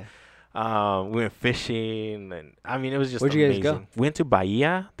fun. Yeah. We went fishing, and I mean, it was just Where'd amazing. you guys go? We went to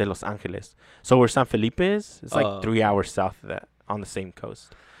Bahia de Los Angeles. So where San Felipe is, it's like 3 hours south of that, on the same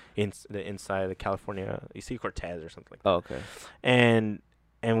coast, inside the California. You see Cortez or something like that. Oh, okay.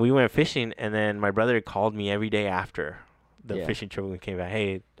 And we went fishing, and then my brother called me every day after the fishing trip when we came back.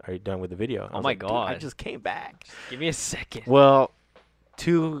 Hey, are you done with the video? Oh my God! I just came back. Just give me a second. Well,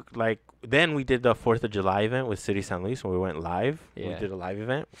 then we did the 4th of July event with City San Luis when we went live. Yeah. We did a live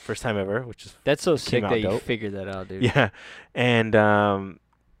event, first time ever, which is that's so sick that dope. You figured that out, dude. Yeah, and the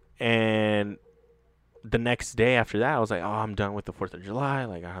next day after that, I was like, oh, I'm done with the 4th of July.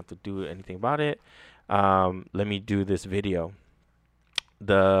 Like, I don't have to do anything about it. Let me do this video.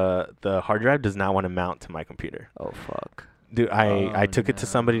 The hard drive does not want to mount to my computer. Oh fuck. Dude, I took it to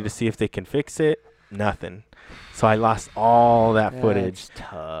somebody to see if they can fix it. Nothing. So I lost all that footage. That's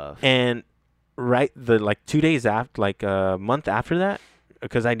tough. And like 2 days after, like a month after that,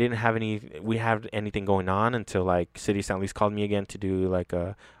 because I didn't have anything going on until like City San Luis called me again to do like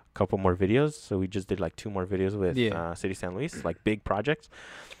a couple more videos. So we just did like 2 more videos with City San Luis, like big projects.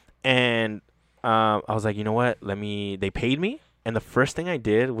 And I was like, you know what? They paid me. And the first thing I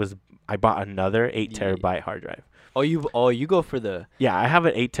did was I bought another 8 terabyte hard drive. Oh, you go for the... Yeah, I have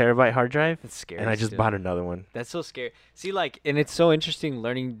an 8 terabyte hard drive. That's scary. And I just bought another one. That's so scary. See, like, and it's so interesting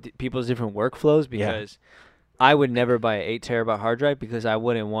learning people's different workflows because I would never buy an 8 terabyte hard drive because I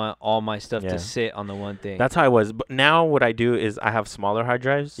wouldn't want all my stuff to sit on the one thing. That's how I was. But now what I do is I have smaller hard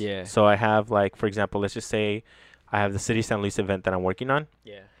drives. Yeah. So I have, like, for example, let's just say I have the City San Luis event that I'm working on.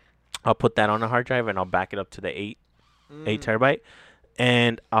 Yeah. I'll put that on a hard drive and I'll back it up to the 8 terabyte.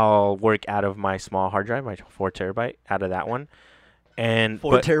 And I'll work out of my small hard drive, my 4 terabyte, out of that one. And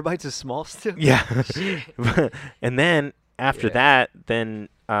 4 terabytes is small still? Yeah. And then after that,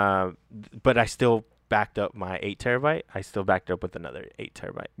 but I still backed up my 8 terabyte. I still backed it up with another 8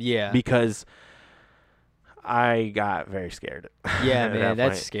 terabyte. Yeah. Because I got very scared. Yeah, man,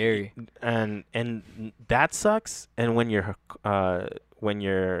 that's scary. And that sucks. And when your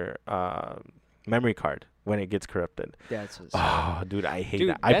memory card, when it gets corrupted. Dude, I hate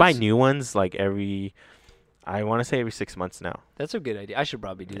that. I buy new ones like every 6 months now. That's a good idea. I should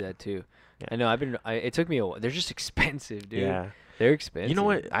probably do that too. Yeah. I know it took me a while. They're just expensive, dude. Yeah. They're expensive. You know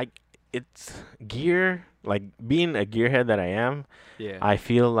what? It's gear, like being a gearhead that I am. Yeah. I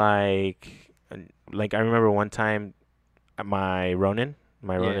feel like I remember one time my Ronin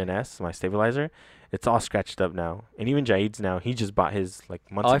S, my stabilizer, it's all scratched up now. And even Jaid's now, he just bought his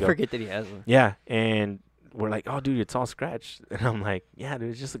like months ago. I forget that he has one. Yeah, and we're like, oh, dude, it's all scratched. And I'm like, yeah,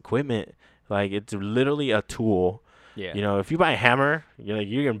 dude, it's just equipment. Like, it's literally a tool. Yeah. You know, if you buy a hammer,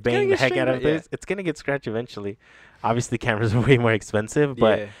 you're going to bang the heck out of this. It's going to get scratched eventually. Obviously, cameras are way more expensive,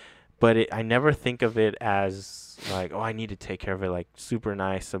 but I never think of it as like, oh, I need to take care of it, like super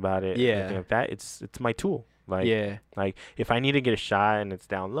nice about it. Yeah. Anything like that. It's my tool. Like if I need to get a shot and it's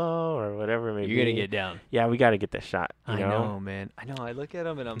down low or whatever, maybe you're gonna get down. Yeah, we got to get that shot. I know, man. I know. I look at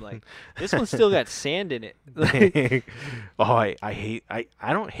them and I'm like, this one's still got sand in it. I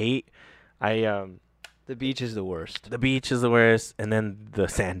don't hate. The beach is the worst. The beach is the worst, and then the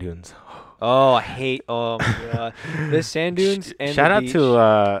sand dunes. Oh, I hate. Oh my god, the sand dunes and shout the out beach.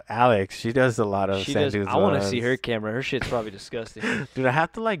 to Alex. She does a lot of sand dunes. I want to see her camera. Her shit's probably disgusting. Dude, I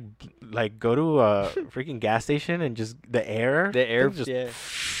have to like go to a freaking gas station and just the air. Just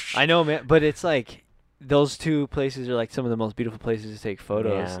I know, man, but it's like those two places are like some of the most beautiful places to take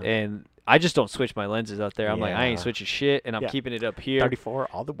photos, and I just don't switch my lenses out there. I'm like, I ain't switching shit, and I'm keeping it up here. 34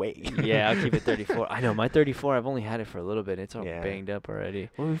 all the way. Yeah, I'll keep it 34. I know, my 34, I've only had it for a little bit. It's all banged up already.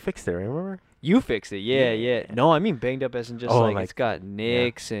 Well, we fixed it, remember? You fixed it, yeah. No, I mean banged up as in just like it's got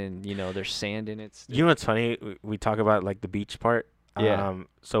nicks and, there's sand in it. You know what's funny? We talk about like the beach part. Yeah.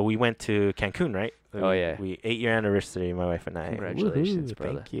 So we went to Cancun, right? Oh, yeah. We 8-year anniversary, my wife and I. Congratulations,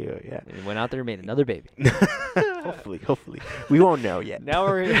 brother. Thank you. Yeah. And went out there and made another baby. Hopefully. We won't know yet. Now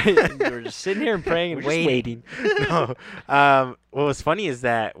we're just sitting here and praying and waiting. No. What was funny is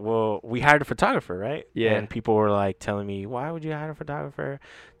that, we hired a photographer, right? Yeah. And people were like telling me, why would you hire a photographer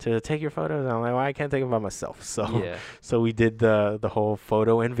to take your photos? And I'm like, well, I can't take them by myself. So we did the whole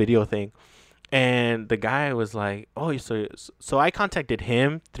photo and video thing. And the guy was like, oh, so I contacted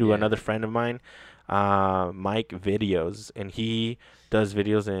him through another friend of mine, Mike Videos, and he does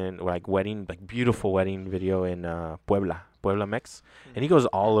videos in like wedding, like beautiful wedding video in Puebla, Mex, and he goes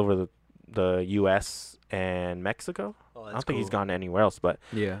all over the U.S. and Mexico. Oh, I don't think he's gone anywhere else, but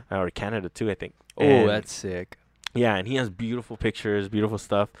or Canada too, I think. Oh, that's sick. Yeah, and he has beautiful pictures, beautiful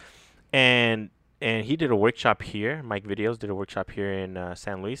stuff, and And he did a workshop here. Mike Videos did a workshop here in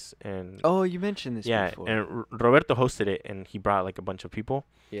San Luis. And you mentioned this before. Yeah, and Roberto hosted it, and he brought like a bunch of people.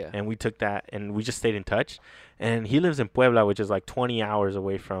 Yeah. And we took that, and we just stayed in touch. And he lives in Puebla, which is like 20 hours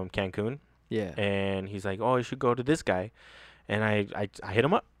away from Cancun. Yeah. And he's like, oh, you should go to this guy. And I hit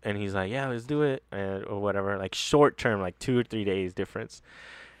him up, and he's like, yeah, let's do it, or whatever. Like short term, like 2 or 3 days difference.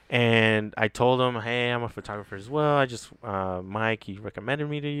 And I told him, hey, I'm a photographer as well. I just, Mike, he recommended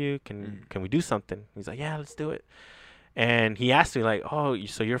me to you. Can we do something? He's like, yeah, let's do it. And he asked me like, oh,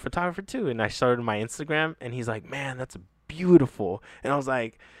 so you're a photographer too? And I started my Instagram, and he's like, man, that's beautiful. And I was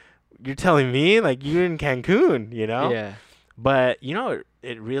like, you're telling me like you're in Cancun, you know? Yeah. But you know,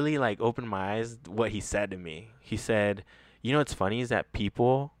 it really like opened my eyes what he said to me. He said, you know, what's funny is that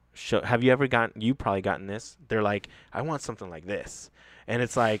people have you probably gotten this. They're like, I want something like this. And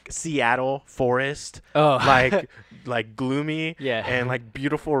it's like Seattle forest, like gloomy, and like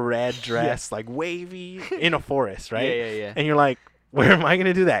beautiful red dress, like wavy in a forest, right? Yeah. And you're like, where am I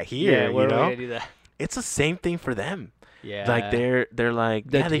gonna do that here? Yeah, where am I gonna do that? It's the same thing for them. Yeah, like they're like,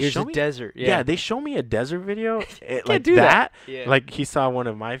 they show me desert. Yeah, they show me a desert video, like do that. Yeah. Like he saw one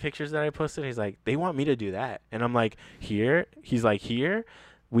of my pictures that I posted. He's like, they want me to do that, and I'm like, here. He's like, here,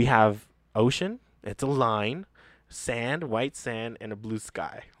 we have ocean. It's a line. Sand, white sand, and a blue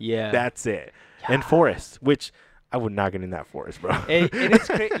sky. Yeah, that's it. Yeah. And forest, which I would not get in that forest, bro. And it's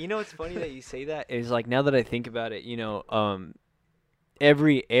crazy. You know, it's funny that you say that. Is like now that I think about it, you know,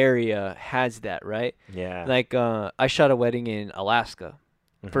 every area has that, right? Yeah. Like I shot a wedding in Alaska.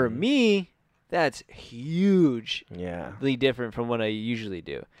 Mm-hmm. For me, that's hugely different from what I usually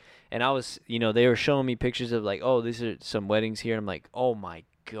do. And I was, you know, they were showing me pictures of like, oh, these are some weddings here. And I'm like, oh my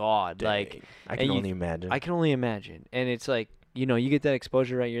God, dang. Like I can only imagine. I can only imagine. And it's like, you know, you get that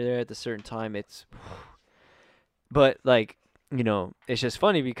exposure, right? You're there at a certain time. But like, you know, it's just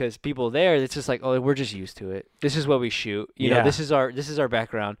funny because people there, it's just like, oh, we're just used to it. This is what we shoot. You know, this is our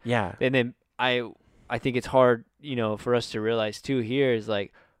background. Yeah. And then I think it's hard, you know, for us to realize too here is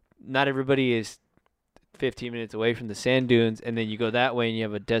like, not everybody is 15 minutes away from the sand dunes, and then you go that way and you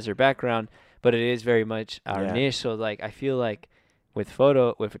have a desert background, but it is very much our niche. So like, I feel like with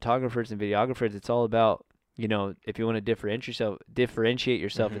photographers and videographers, it's all about, you know, if you want to differentiate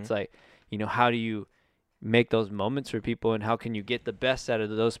yourself, it's like, you know, how do you make those moments for people, and how can you get the best out of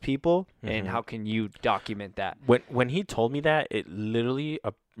those people, and how can you document that? When he told me that, it literally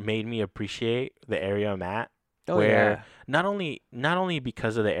made me appreciate the area I'm at. Not only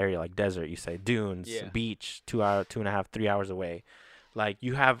because of the area, like desert, you say dunes, beach, 2 hour, 2.5, 3 hours away, like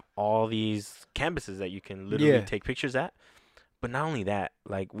you have all these campuses that you can literally take pictures at. But not only that,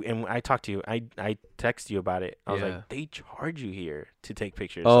 like, and I talked to you, I text you about it. I was like, they charge you here to take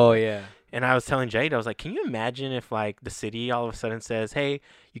pictures. Oh, yeah. And I was telling Jade, I was like, can you imagine if, like, the city all of a sudden says, hey,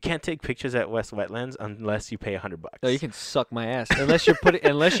 you can't take pictures at West Wetlands unless you pay $100. No, you can suck my ass. Unless you're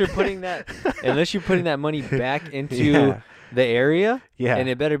putting that money back into the area, and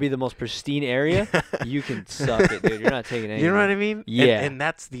it better be the most pristine area, you can suck it, dude. You're not taking anything. You know what I mean? Yeah. And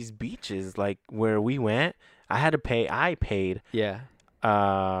that's these beaches, like, where we went. I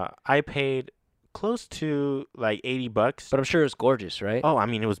paid close to like $80. But I'm sure it's gorgeous, right? Oh, I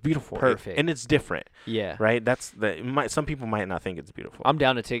mean, it was beautiful. Perfect. And it's different. Yeah. Right? Some people might not think it's beautiful. I'm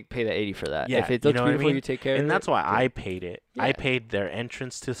down to pay the $80 for that. Yeah. If it looks beautiful, you take care of it. And that's why I paid it. Yeah. I paid their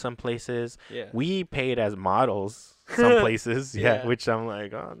entrance to some places. Yeah. We paid as models some places. Which I'm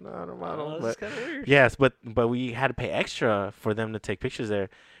like, oh, not a model. That's kind of weird. Yes, but we had to pay extra for them to take pictures there.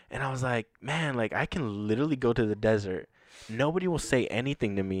 And I was like, man, like I can literally go to the desert. Nobody will say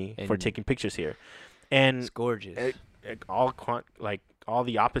anything to me for taking pictures here. And it's gorgeous. All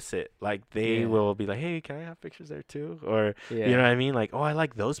the opposite. Like they will be like, hey, can I have pictures there too? Or you know what I mean? Like, oh, I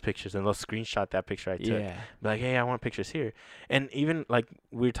like those pictures, and they'll screenshot that picture I took. Yeah. Be like, hey, I want pictures here. And even like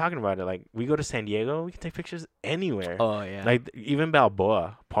we were talking about it, like we go to San Diego, we can take pictures anywhere. Oh yeah. Like even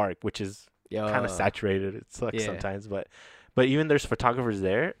Balboa Park, which is kind of saturated. It sucks sometimes, but even there's photographers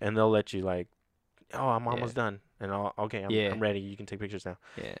there, and they'll let you like, oh, I'm almost done, and I'm ready. You can take pictures now.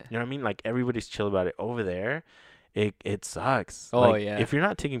 Yeah. You know what I mean? Like everybody's chill about it. Over there, it sucks. Oh like, if you're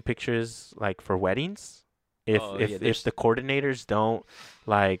not taking pictures like for weddings, if the coordinators don't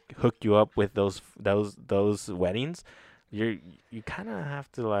like hook you up with those weddings, you kind of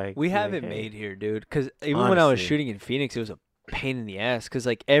have to like. We have it made here, dude. Because even when I was shooting in Phoenix, it was a pain in the ass. Because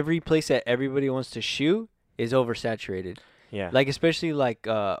like every place that everybody wants to shoot is oversaturated. Yeah. Like, especially, like,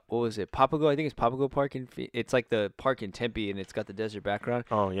 what was it? Papago? I think it's Papago Park. It's, like, the park in Tempe, and it's got the desert background.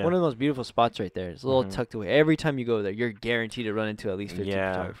 Oh, yeah. One of the most beautiful spots right there. It's a little tucked away. Every time you go there, you're guaranteed to run into at least 15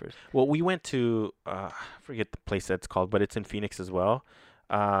 photographers. Well, we went to, I forget the place that's called, but it's in Phoenix as well.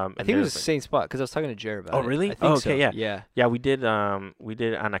 I think it was the same spot because I was talking to Jared about it. Oh, really? Oh, okay, so. Yeah. We did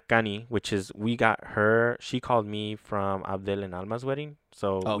Anacani, which is we got her. She called me from Abdel and Alma's wedding,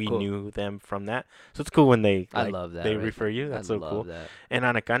 so we knew them from that. So it's cool when they I love that they refer you. That's so cool. That. And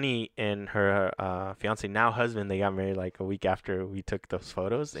Anacani and her fiance, now husband, they got married like a week after we took those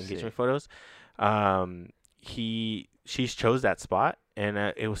photos, engagement photos. She chose that spot, and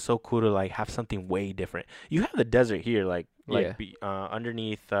it was so cool to like have something way different. You have the desert here,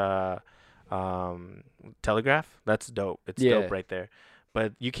 underneath Telegraph. That's dope. It's dope right there.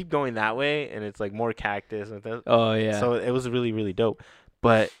 But you keep going that way, and it's like more cactus. Oh yeah. So it was really, really dope.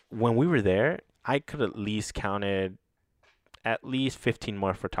 But when we were there, I could at least counted at least 15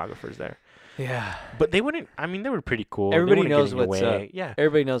 more photographers there. Yeah. But they wouldn't. I mean, they were pretty cool. Everybody knows what's up. Yeah.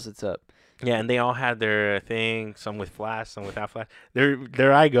 Everybody knows what's up. Yeah, and they all had their thing, some with flash, some without flash.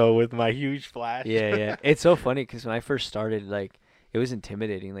 There I go with my huge flash. Yeah. It's so funny because when I first started, like, it was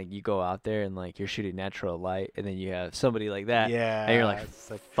intimidating. Like, you go out there and, like, you're shooting natural light, and then you have somebody like that. Yeah. And you're like,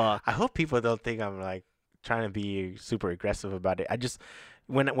 fuck. I hope people don't think I'm, like, trying to be super aggressive about it. I just,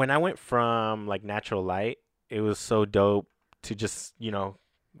 when I went from, like, natural light, it was so dope to just,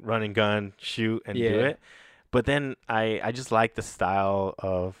 run and gun, shoot, and do it. But then I just like the style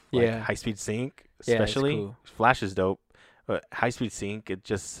of high speed sync, especially. Cool. Flash is dope, but high speed sync, it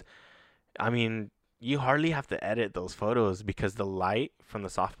just, you hardly have to edit those photos because the light from the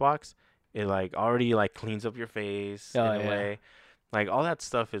softbox, it like already like cleans up your face in a way. Like all that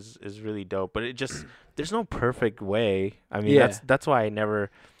stuff is really dope, but it just there's no perfect way. That's why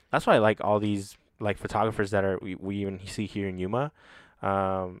that's why I like all these like photographers that we even see here in Yuma,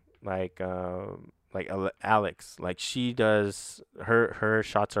 like Alex, like she does her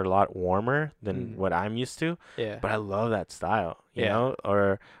shots are a lot warmer than what I'm used to. Yeah. But I love that style, you know?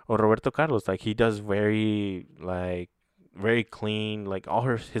 Or Roberto Carlos, like he does very clean, like all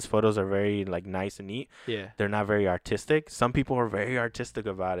his photos are very like nice and neat. Yeah. They're not very artistic. Some people are very artistic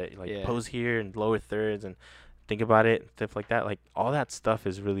about it. Like pose here and lower thirds and think about it, stuff like that. Like all that stuff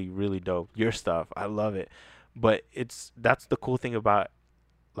is really, really dope. Your stuff, I love it. But that's the cool thing about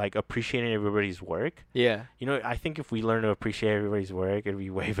like appreciating everybody's work. Yeah. I think if we learn to appreciate everybody's work, it'd be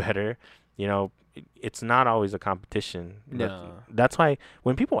way better. It's not always a competition. No. That's why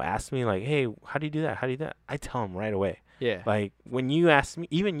when people ask me like, hey, how do you do that? How do you do that? I tell them right away. Yeah. Like when you ask me,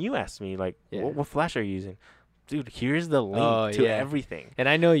 even you ask me like, what flash are you using? Dude, here's the link to everything. And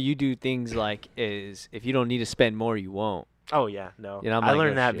I know you do things like if you don't need to spend more, you won't. Oh yeah, no. I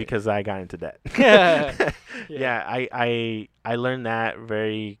learned that because I got into debt. I learned that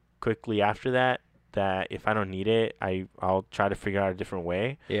very quickly after that if I don't need it, I'll try to figure out a different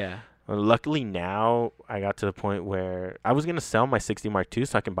way. Yeah. Luckily now I got to the point where I was gonna sell my 60 Mark II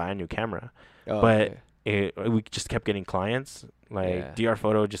so I can buy a new camera, but we just kept getting clients. Like DR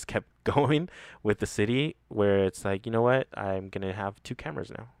Photo just kept going with the city where it's like, you know what, I'm gonna have 2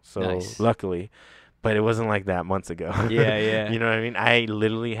 cameras now. So luckily. But it wasn't like that months ago. Yeah. You know what I mean? I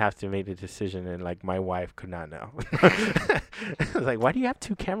literally have to make the decision, and like my wife could not know. I was like, "Why do you have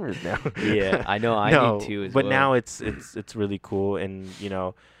 2 cameras now?" Yeah, I know. I need 2 as well. But now it's really cool, and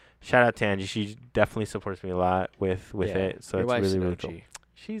shout out to Angie. She definitely supports me a lot with it. So it's really, really cool.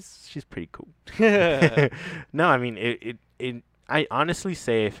 She's pretty cool. No, I mean it. I honestly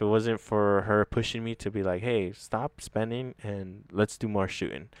say if it wasn't for her pushing me to be like, "Hey, stop spending and let's do more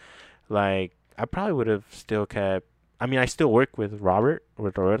shooting," like. I probably would have still kept. I mean, I still work with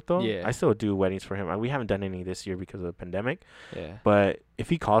Roberto. Yeah. I still do weddings for him. We haven't done any this year because of the pandemic. Yeah. But if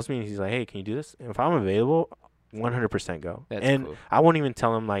he calls me and he's like, "Hey, can you do this?" If I'm available, 100% go. That's and cool. I won't even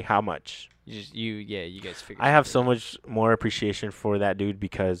tell him like how much. You guys figure. I have so much more appreciation for that dude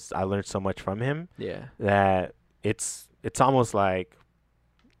because I learned so much from him. Yeah. That it's almost like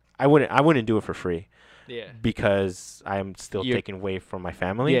I wouldn't do it for free. Yeah. Because I'm still taking away from my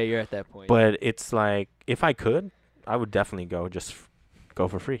family. Yeah, you're at that point. But it's like, if I could, I would definitely go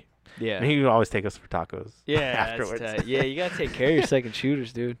for free. Yeah. And he would always take us for tacos. Yeah, afterwards. Yeah, you gotta take care of your second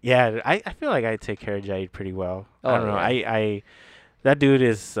shooters, dude. Yeah, I feel like I take care of Jaid pretty well. Oh, I don't know. I that dude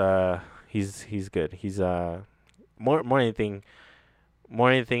is he's good. He's more than anything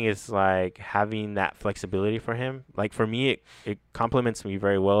is like having that flexibility for him. Like for me, it complements me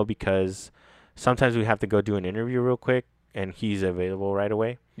very well because sometimes we have to go do an interview real quick, and he's available right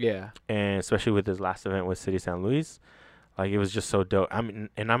away. Yeah. And especially with his last event with City San Luis, like it was just so dope. I'm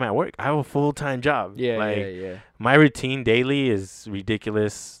at work. I have a full-time job. Yeah, My routine daily is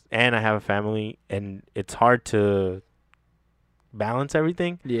ridiculous, and I have a family, and it's hard to balance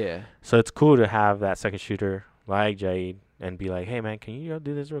everything. Yeah. So it's cool to have that second shooter like Jaid and be like, "Hey man, can you go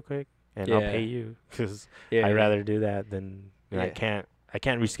do this real quick? And I'll pay you because I'd rather do that than I can't." I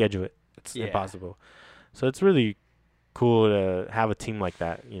can't reschedule it. It's impossible. So it's really cool to have a team like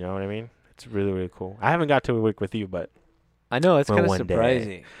that. You know what I mean? It's really, really cool. I haven't got to work with you, but I know it's kind of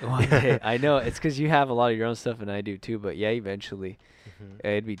surprising. One day. I know it's because you have a lot of your own stuff and I do too. But yeah, eventually,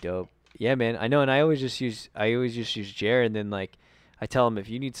 it'd be dope. Yeah, man. I know, and I always just use Jer, and then like I tell him if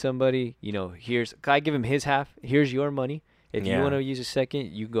you need somebody, you know, I give him his half. Here's your money. If you want to use a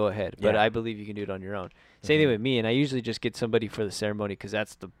second, you go ahead. But I believe you can do it on your own. Same thing with me, and I usually just get somebody for the ceremony because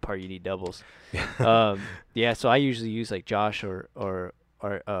that's the part you need doubles. So I usually use like Josh or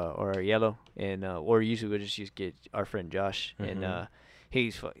Yellow, and or usually we'll just get our friend Josh, and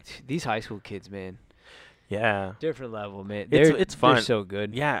these high school kids, man. Yeah, different level, man. It's fun. They're so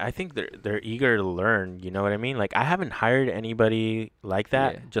good. Yeah, I think they're eager to learn. You know what I mean? Like I haven't hired anybody like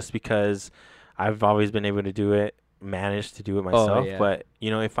that just because I've always been able to do it, managed to do it myself. But you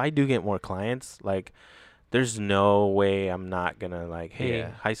know, if I do get more clients, like there's no way I'm not gonna like, hey,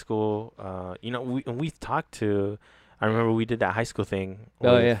 high school. You know, we've talked to. I remember we did that high school thing.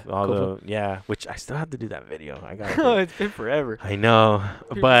 Which I still have to do that video. I got. It's been forever. I know,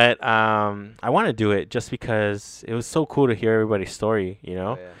 but I want to do it just because it was so cool to hear everybody's story, you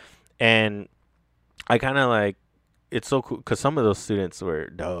know, and I kind of like it's so cool because some of those students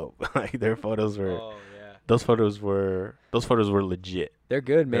were dope. Like their photos were. Those photos were legit. They're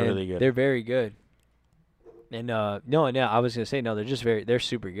good, man. They're really good. They're very good. And I was gonna say they're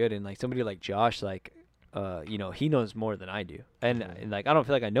super good. And like somebody like Josh, like. You know, he knows more than I do, and like I don't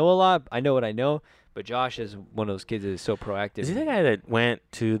feel like I know a lot. I know what I know, but Josh is one of those kids that is so proactive. Is he the guy that went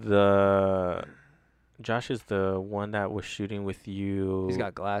to the? Josh is the one that was shooting with you. He's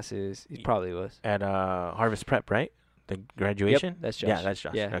got glasses. He probably was at Harvest Prep, right? The graduation. Yep, that's Josh. Yeah, that's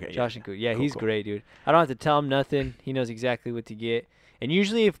Josh. Yeah, okay, Josh and Cool. Yeah, he's great, dude. I don't have to tell him nothing. He knows exactly what to get. And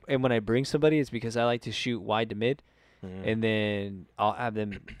usually, when I bring somebody, it's because I like to shoot wide to mid. And then I'll have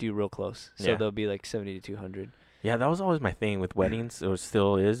them do real close. So they'll be like 70 to 200. Yeah, that was always my thing with weddings. It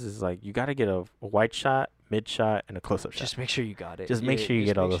still is like you got to get a wide shot, mid shot, and a close-up shot. Just make sure you got it. Just make sure you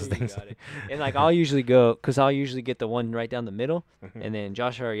get all those things. And like I'll usually get the one right down the middle, and then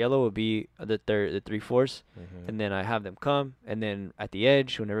Josh or Yellow will be the 3/4, and then I have them come, and then at the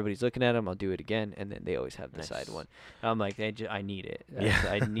edge when everybody's looking at them, I'll do it again, and then they always have the side one. And I'm like, I need it.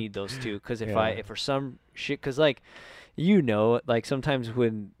 I need those two because if for some shit, because like. You know, like sometimes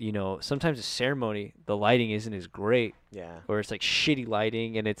sometimes a ceremony, the lighting isn't as great. Yeah. Or it's like shitty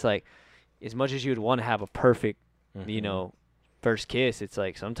lighting, and it's like, as much as you would want to have a perfect, first kiss, it's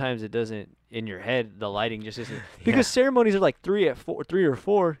like sometimes it doesn't in your head. The lighting just isn't because ceremonies are like 3 or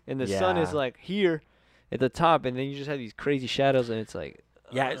 4, and the sun is like here, at the top, and then you just have these crazy shadows, and it's like.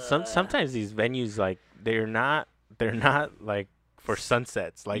 Sometimes these venues like they're not like. For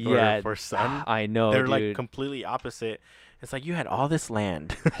sunsets, like or for sun, I know they're dude. Like completely opposite. It's like you had all this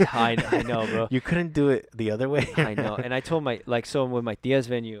land. I know, bro. You couldn't do it the other way. I know, and I told with my Tia's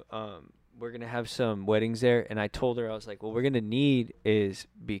venue, we're gonna have some weddings there, and I told her I was like, what we're gonna need is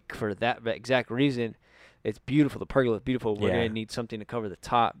for that exact reason. It's beautiful. The pergola is beautiful. We're gonna need something to cover the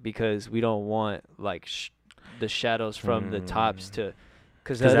top because we don't want like the shadows from the tops to.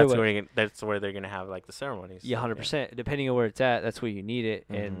 Because that's where they're gonna have like the ceremonies. Yeah, 100%. Depending on where it's at, that's where you need it.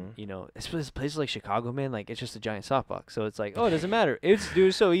 And you know, places like Chicago, man, like it's just a giant softbox. So it's like, it doesn't matter. It's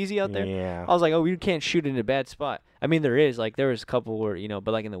so easy out there. Yeah. I was like, we can't shoot in a bad spot. I mean, there was a couple where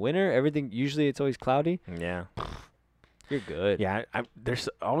but like in the winter, everything usually it's always cloudy. Yeah. You're good. Yeah, there's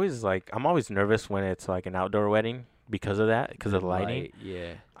always like I'm always nervous when it's like an outdoor wedding because of that, because of the lighting.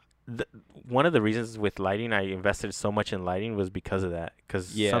 Yeah. One of the reasons with lighting I invested so much in lighting was because of that. Because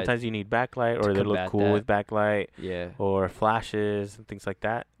sometimes you need backlight, or they look cool with backlight. Yeah. Or flashes and things like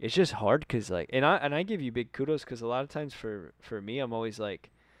that. It's just hard because like, and I give you big kudos because a lot of times for me, I'm always like,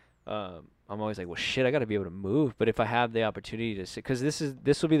 well, shit, I got to be able to move. But if I have the opportunity to sit, because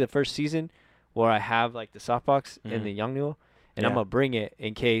this will be the first season where I have like the softbox in the Yongnyeol, and I'm gonna bring it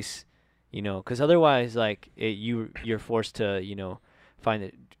in case, because otherwise like you're forced to find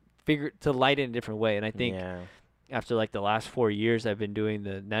it. Figure to light it in a different way, and I think after like the last 4 years I've been doing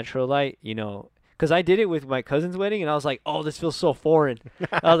the natural light, because I did it with my cousin's wedding, and I was like, oh, this feels so foreign.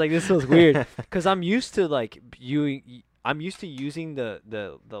 I was like, this feels weird, because I'm used to using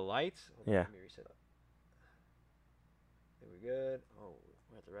the lights. Yeah. Let me reset up. There we good. Oh,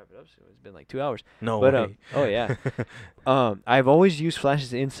 we have to wrap it up soon. It's been like 2 hours. No way. Oh yeah. I've always used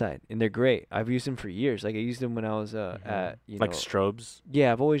flashes inside, and they're great. I've used them for years. Like I used them when I was at like strobes.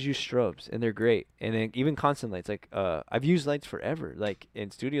 Yeah, I've always used strobes, and they're great. And then even constant lights. Like I've used lights forever, like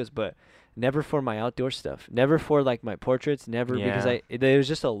in studios, but never for my outdoor stuff. Never for like my portraits. Never because there was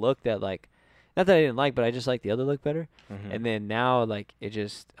just a look that like. not that I didn't like, but I just like the other look better. And then now, like, it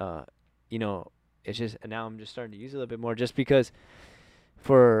just, you know, it's just, now I'm just starting to use it a little bit more just because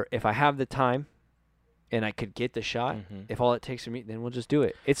if I have the time and I could get the shot, if all it takes for me, then we'll just do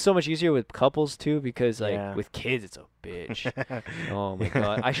it. It's so much easier with couples too, because like with kids, it's a bitch. Oh my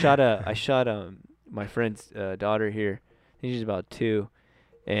God. I shot my friend's daughter here. I think she's about 2.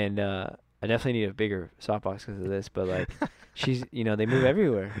 And, I definitely need a bigger softbox because of this, but like she's, you know, they move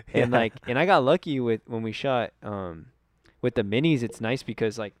everywhere. And like, and I got lucky when we shot, with the minis, it's nice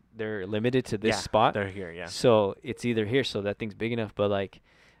because like they're limited to this spot. They're here. Yeah. So it's either here. So that thing's big enough, but like,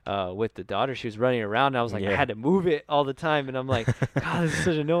 with the daughter, she was running around and I was like, I had to move it all the time. And I'm like, God, this is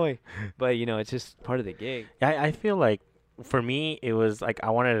such annoying. But you know, it's just part of the gig. Yeah. I feel like, for me, it was like I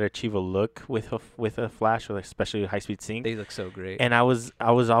wanted to achieve a look with a flash, or like especially high speed sync. They look so great. And I was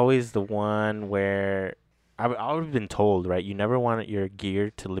always the one where I would have been told, right, you never want your gear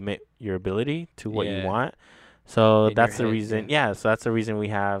to limit your ability to what you want. So that's the reason. Yeah, so that's the reason we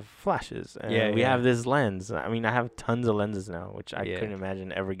have flashes. And we have this lens. I mean, I have tons of lenses now, which I couldn't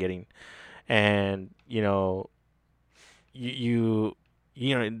imagine ever getting. And you know,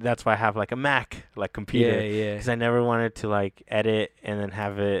 you know, that's why I have like a Mac like computer, because I never wanted to like edit and then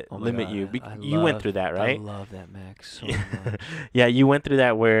have it limit you. You went through that, right? I love that Mac so much. Yeah, you went through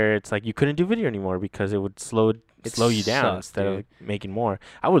that where it's like you couldn't do video anymore because it would slow you down instead of making more.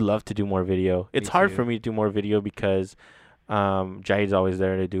 I would love to do more video. It's hard for me to do more video because Jahid's always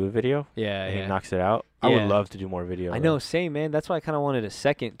there to do a video. Yeah, and he knocks it out. I would love to do more video. I know, same, man. That's why I kind of wanted a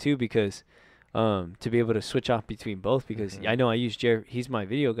second too, because to be able to switch off between both, because I know I use Jared. He's my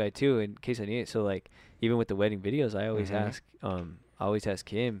video guy too, in case I need it. So like, even with the wedding videos, I always ask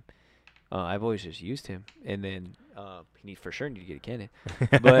him. I've always just used him, and then he for sure need to get a Canon.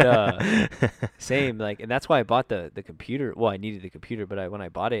 But same, like, and that's why I bought the computer. Well, I needed the computer, but when I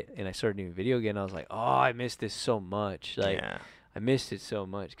bought it and I started doing video again, I was like, oh, I missed this so much. Like, I missed it so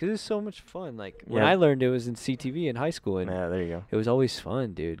much because it's so much fun. Like when I learned, it was in CTV in high school, and there you go. It was always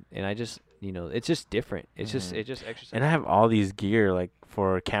fun, dude. And I just, you know, it's just different. It's just exercise. And I have all these gear like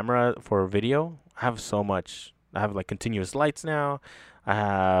for camera, for video. I have so much. I have like continuous lights now. I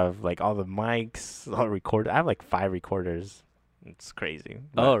have like all the mics, all record. I have like 5 recorders. It's crazy.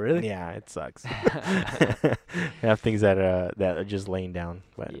 Oh, really? Yeah, it sucks. I have things that are just laying down.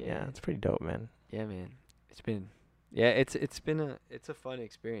 But yeah, it's pretty dope, man. Yeah, man. It's been a fun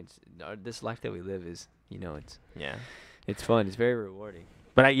experience. This life that we live is, you know, it's fun. It's very rewarding.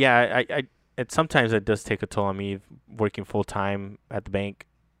 But sometimes it does take a toll on me working full time at the bank.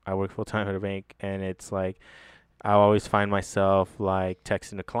 I work full time at a bank, and it's like I always find myself like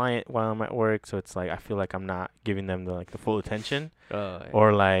texting a client while I'm at work. So it's like I feel like I'm not giving them the full attention.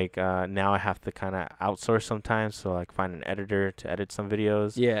 Or like now I have to kind of outsource sometimes. So like find an editor to edit some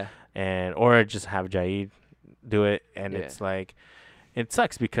videos. Yeah. Or just have Jahid do it, and it's like it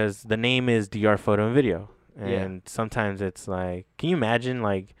sucks because the name is DR Photo and Video, and sometimes it's like, can you imagine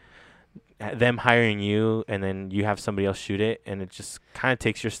like them hiring you and then you have somebody else shoot it, and it just kind of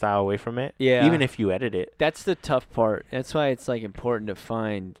takes your style away from it, even if you edit it. That's the tough part. That's why it's like important to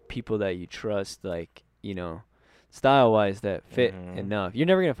find people that you trust, like, you know, style wise, that fit enough. You're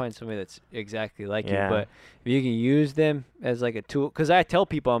never gonna find somebody that's exactly like you, but if you can use them as like a tool, because I tell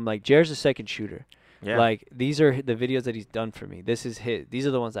people, I'm like, Jared's a second shooter. Yeah. Like, these are the videos that he's done for me. This is his. These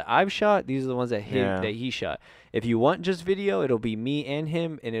are the ones that I've shot. These are the ones that he shot. If you want just video, it'll be me and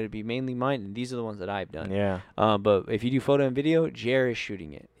him, and it'll be mainly mine. And these are the ones that I've done. Yeah. But if you do photo and video, Jer is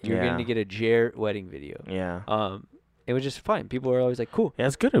shooting it. You're going to get a Jer wedding video. Yeah. It was just fun. People are always like, cool. Yeah,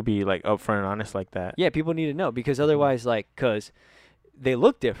 it's good to be like upfront and honest like that. Yeah, people need to know, because otherwise, like, because they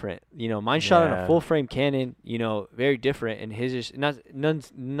look different. You know, mine shot on a full frame Canon, you know, very different, and his is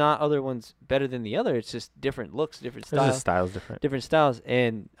not other one's better than the other. It's just different looks, different styles. It's just styles different styles,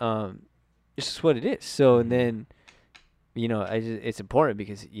 and it's just what it is. So and then, you know, it's important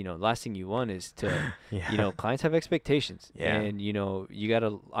because, you know, last thing you want is to, you know, clients have expectations, and you know, you got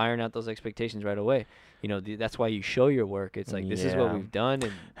to iron out those expectations right away. You know, that's why you show your work. It's like, this is what we've done.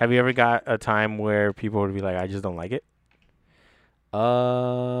 And have you ever got a time where people would be like, I just don't like it? Top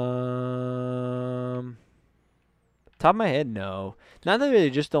of my head, no. Not that they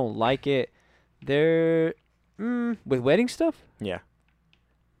just don't like it. They're with wedding stuff. Yeah.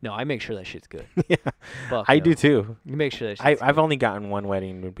 No, I make sure that shit's good. I do too. You make sure that shit's I've only gotten one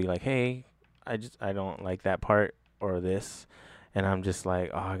wedding would be like, hey, I don't like that part or this, and I'm just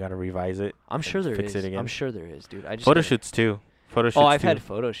like, oh, I gotta revise it. I'm sure there fix is. it again. I'm sure there is, dude. Photo shoots too. I've had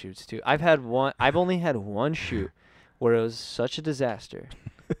photo shoots too. I've only had one shoot where it was such a disaster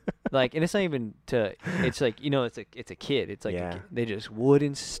Like, and it's not even to. It's like, it's a kid. It's like they just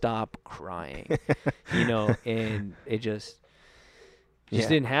wouldn't stop crying, and it just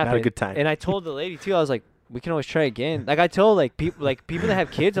didn't happen. Had a good time. And I told the lady too. I was like, we can always try again. Like I told people that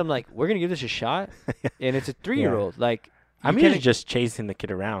have kids, I'm like, we're gonna give this a shot, and it's a 3-year-old. Like. I'm usually just chasing the kid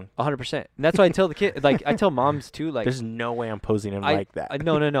around. 100%. And that's why I tell the kid, like, I tell moms too, like. There's no way I'm posing him like that.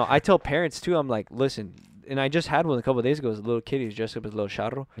 No. I tell parents too, I'm like, listen, and I just had one a couple of days ago. It was a little kid. He was dressed up as a little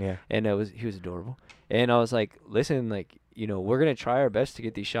charro. Yeah. And he was adorable. And I was like, listen, like, we're going to try our best to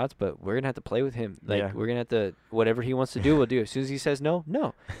get these shots, but we're going to have to play with him. Like, we're going to have to, whatever he wants to do, we'll do. As soon as he says no.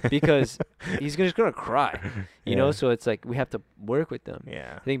 Because he's just going to cry, you know? So it's like, we have to work with them.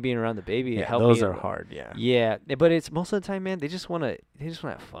 Yeah. I think being around the baby, help those are hard, Yeah, but it's most of the time, man, they just want to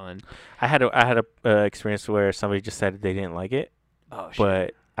have fun. I had a experience where somebody just said they didn't like it. Oh, shit.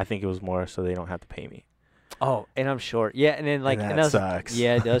 But I think it was more so they don't have to pay me. Oh, and I'm short. Yeah, and then like that sucks.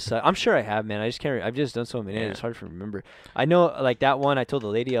 Yeah, it does suck. I'm sure I have, man. I just can't. I've just done so many. It's hard to remember. I know, like that one. I told the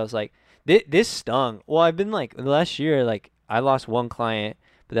lady, I was like, this stung. Well, I've been like the last year, like I lost one client,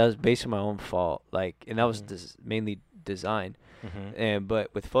 but that was based on my own fault. Like, and that was mainly design.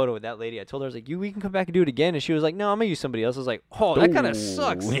 But with that lady, I told her, I was like, we can come back and do it again. And she was like, no, I'm gonna use somebody else. I was like, oh, that kind of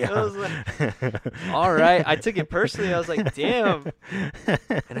sucks. Yeah. I was like, all right. I took it personally. I was like, damn.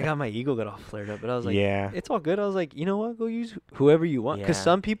 And I got my ego got all flared up. But I was like, it's all good. I was like, you know what? Go use whoever you want. Because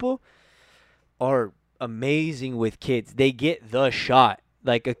some people are amazing with kids. They get the shot.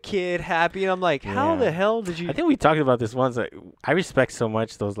 Like a kid happy. And I'm like, how the hell did you? I think we talked about this once. Like, I respect so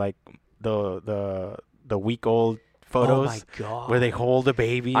much those like the week-old photos. Oh my God. Where they hold a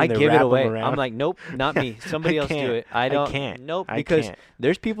baby. I and give it away. Around. I'm like, nope, not me. Somebody else do it. I can't. Nope, because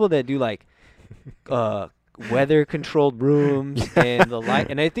there's people that do like weather controlled rooms and the light,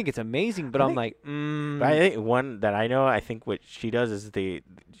 and I think it's amazing. But I'm like, I think one that I know. I think what she does is she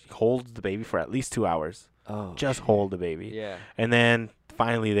holds the baby for at least 2 hours. Oh, just hold the baby. Yeah. And then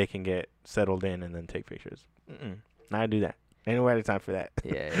finally they can get settled in and then take pictures. Not do that. Ain't nobody time for that.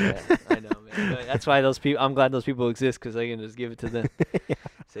 Yeah, I know, man. But that's why I'm glad those people exist, because I can just give it to them.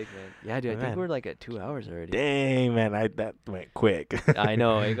 Sick, man. Yeah, dude, I think we're like at 2 hours already. Dang, man, that went quick. I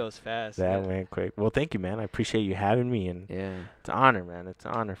know, it goes fast. That went quick. Well, thank you, man. I appreciate you having me, and it's an honor, man. It's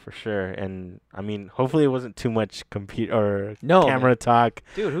an honor for sure. And I mean, hopefully it wasn't too much camera talk.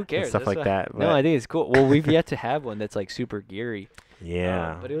 Dude, who cares? And stuff like that. No, I think it's cool. Well, we've yet to have one that's like super geary.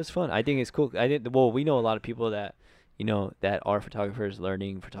 Yeah. But it was fun. I think it's cool. We know a lot of people that that are photographers,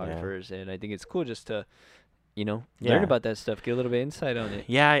 learning photographers, and I think it's cool just to, learn about that stuff, get a little bit of insight on it.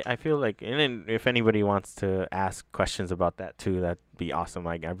 Yeah, I feel like, and then if anybody wants to ask questions about that too, that'd be awesome.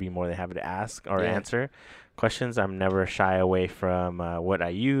 Like, I'd be more than happy to ask or answer questions. I'm never shy away from what I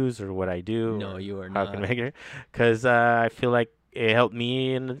use or what I do. No, you are how not. I can make it, because I feel like it helped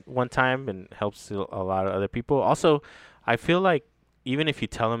me in one time and helps a lot of other people. Also, I feel like even if you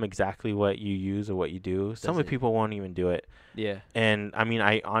tell them exactly what you use or what you do, some of the people won't even do it. Yeah. And I mean,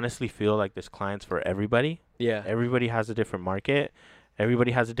 I honestly feel like there's clients for everybody. Yeah. Everybody has a different market.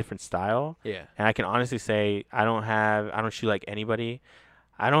 Everybody has a different style. Yeah. And I can honestly say I don't shoot like anybody.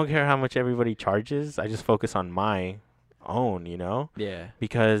 I don't care how much everybody charges. I just focus on my own, Yeah.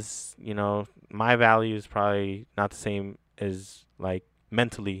 Because, my value is probably not the same as like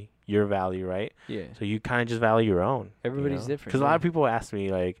mentally your value, right? Yeah. So you kind of just value your own. Everybody's different. Because a lot of people ask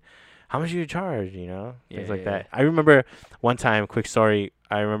me like, how much do you charge? Things like that. I remember one time, quick story.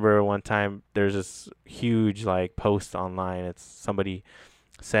 I remember one time there's this huge like post online. It's somebody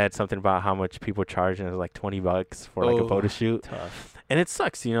said something about how much people charge, and it was like $20 for like a photo shoot. Tough. And it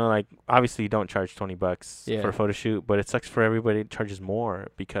sucks, like obviously you don't charge $20 for a photo shoot, but it sucks for everybody that charges more,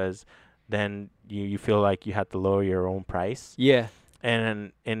 because then you feel like you have to lower your own price. Yeah.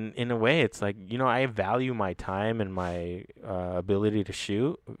 And in a way, it's like, I value my time and my ability to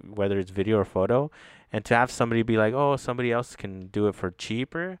shoot, whether it's video or photo. And to have somebody be like, oh, somebody else can do it for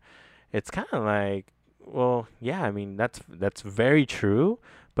cheaper, it's kind of like, well, yeah, I mean, that's very true.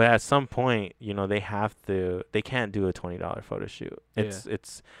 But at some point, they can't do a $20 photo shoot.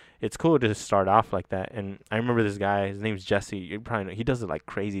 It's cool to start off like that. And I remember this guy, his name's Jesse. You probably know, he does it like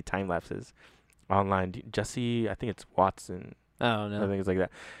crazy time lapses online. Jesse, I think it's Watson. I don't know. I think it's like that.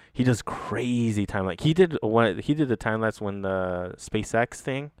 He does crazy time lapse. He did the time lapse when the SpaceX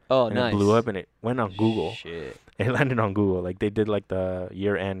thing. Oh, and nice. It blew up, and it went on Google. Shit. It landed on Google. Like, they did like the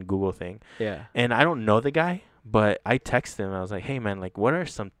year-end Google thing. Yeah. And I don't know the guy, but I texted him. I was like, hey man, like, when I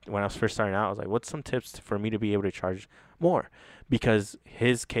was first starting out, I was like, what's some tips for me to be able to charge more? Because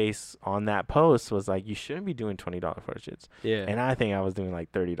his case on that post was like, you shouldn't be doing $20 photo shoots. Yeah. And I think I was doing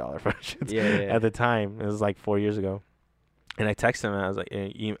like $30 photo shoots yeah. at the time. It was like 4 years ago. And I texted him and I was like,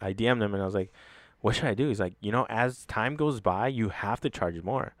 I DM'd him and I was like, what should I do? He's like, as time goes by, you have to charge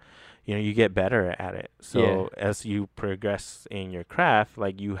more. You get better at it. So as you progress in your craft,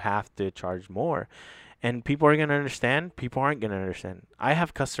 like you have to charge more. And people are going to understand. People aren't going to understand. I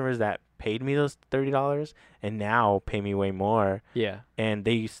have customers that paid me those $30 and now pay me way more. Yeah. And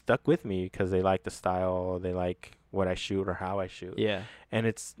they stuck with me because they like the style. They like what I shoot or how I shoot. Yeah.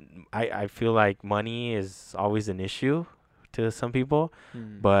 And I feel like money is always an issue to some people,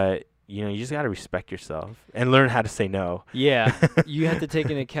 but you just got to respect yourself and learn how to say no. Yeah. You have to take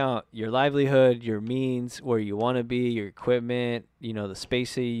into account your livelihood, your means, where you want to be, your equipment, the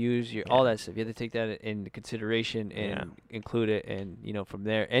space that you use, all that stuff. You have to take that into consideration and include it, and, from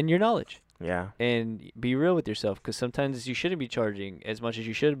there, and your knowledge. Yeah. And be real with yourself, because sometimes you shouldn't be charging as much as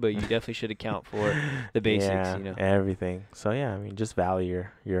you should, but you definitely should account for the basics, everything. So yeah, just value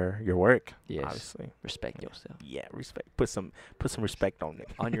your work. Yes. Obviously. Respect yourself. Yeah, respect. Put some respect on it.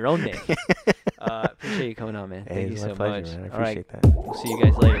 On your own name. Appreciate you coming on, man. Hey, Thank you so pleasure, much. Man. I appreciate that. We'll see you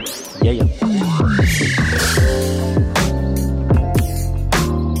guys later. Yeah.